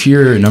 the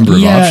sheer number of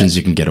Yeah. options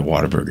you can get at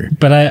Whataburger.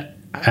 But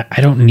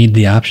I don't need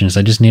the options.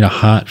 I just need a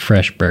hot,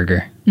 fresh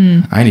burger.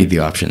 I need the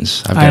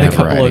options. I've I got had to a have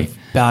couple variety. of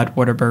bad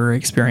Whataburger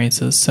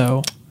experiences,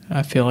 so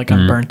I feel like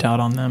I'm burnt out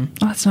on them.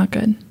 Oh, that's not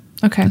good.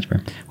 Okay.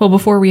 fair. Well,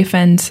 before we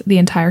offend the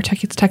entire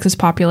Texas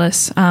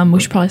populace, we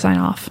should probably sign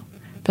off.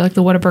 I feel like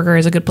the Whataburger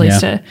is a good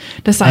place Yeah.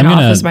 to sign I'm off,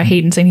 gonna- is by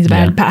Hayden saying he's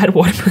yeah. bad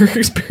Whataburger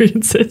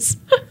experiences.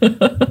 I'm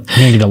going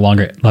to get a lot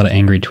of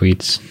angry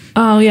tweets.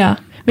 Oh, yeah. Maybe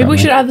we Probably.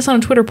 should add this on a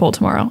Twitter poll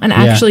tomorrow and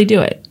actually do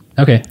it.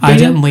 Okay. I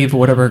didn't leave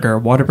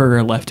Whataburger.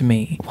 Whataburger left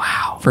me.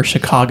 Wow. For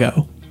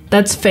Chicago.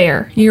 That's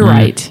fair. You're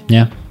right.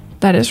 Yeah.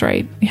 That is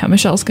right. Yeah,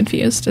 Michelle's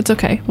confused. It's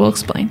okay. We'll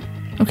explain.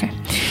 Okay.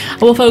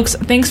 Well, folks,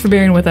 thanks for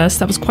bearing with us.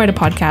 That was quite a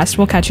podcast.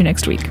 We'll catch you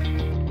next week.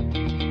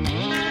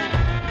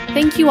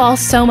 Thank you all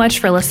so much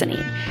for listening.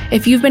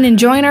 If you've been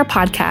enjoying our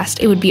podcast,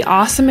 it would be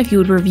awesome if you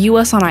would review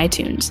us on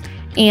iTunes.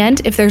 And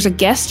if there's a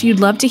guest you'd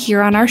love to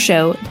hear on our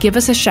show, give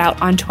us a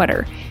shout on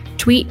Twitter.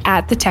 Tweet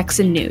at The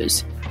Texan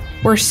News.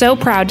 We're so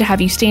proud to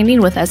have you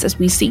standing with us as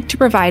we seek to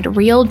provide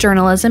real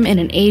journalism in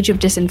an age of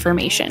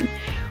disinformation.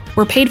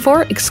 We're paid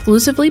for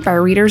exclusively by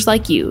readers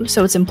like you,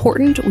 so it's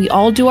important we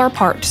all do our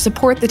part to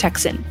support The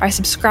Texan by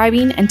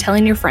subscribing and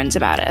telling your friends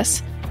about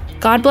us.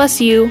 God bless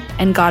you,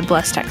 and God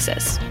bless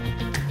Texas.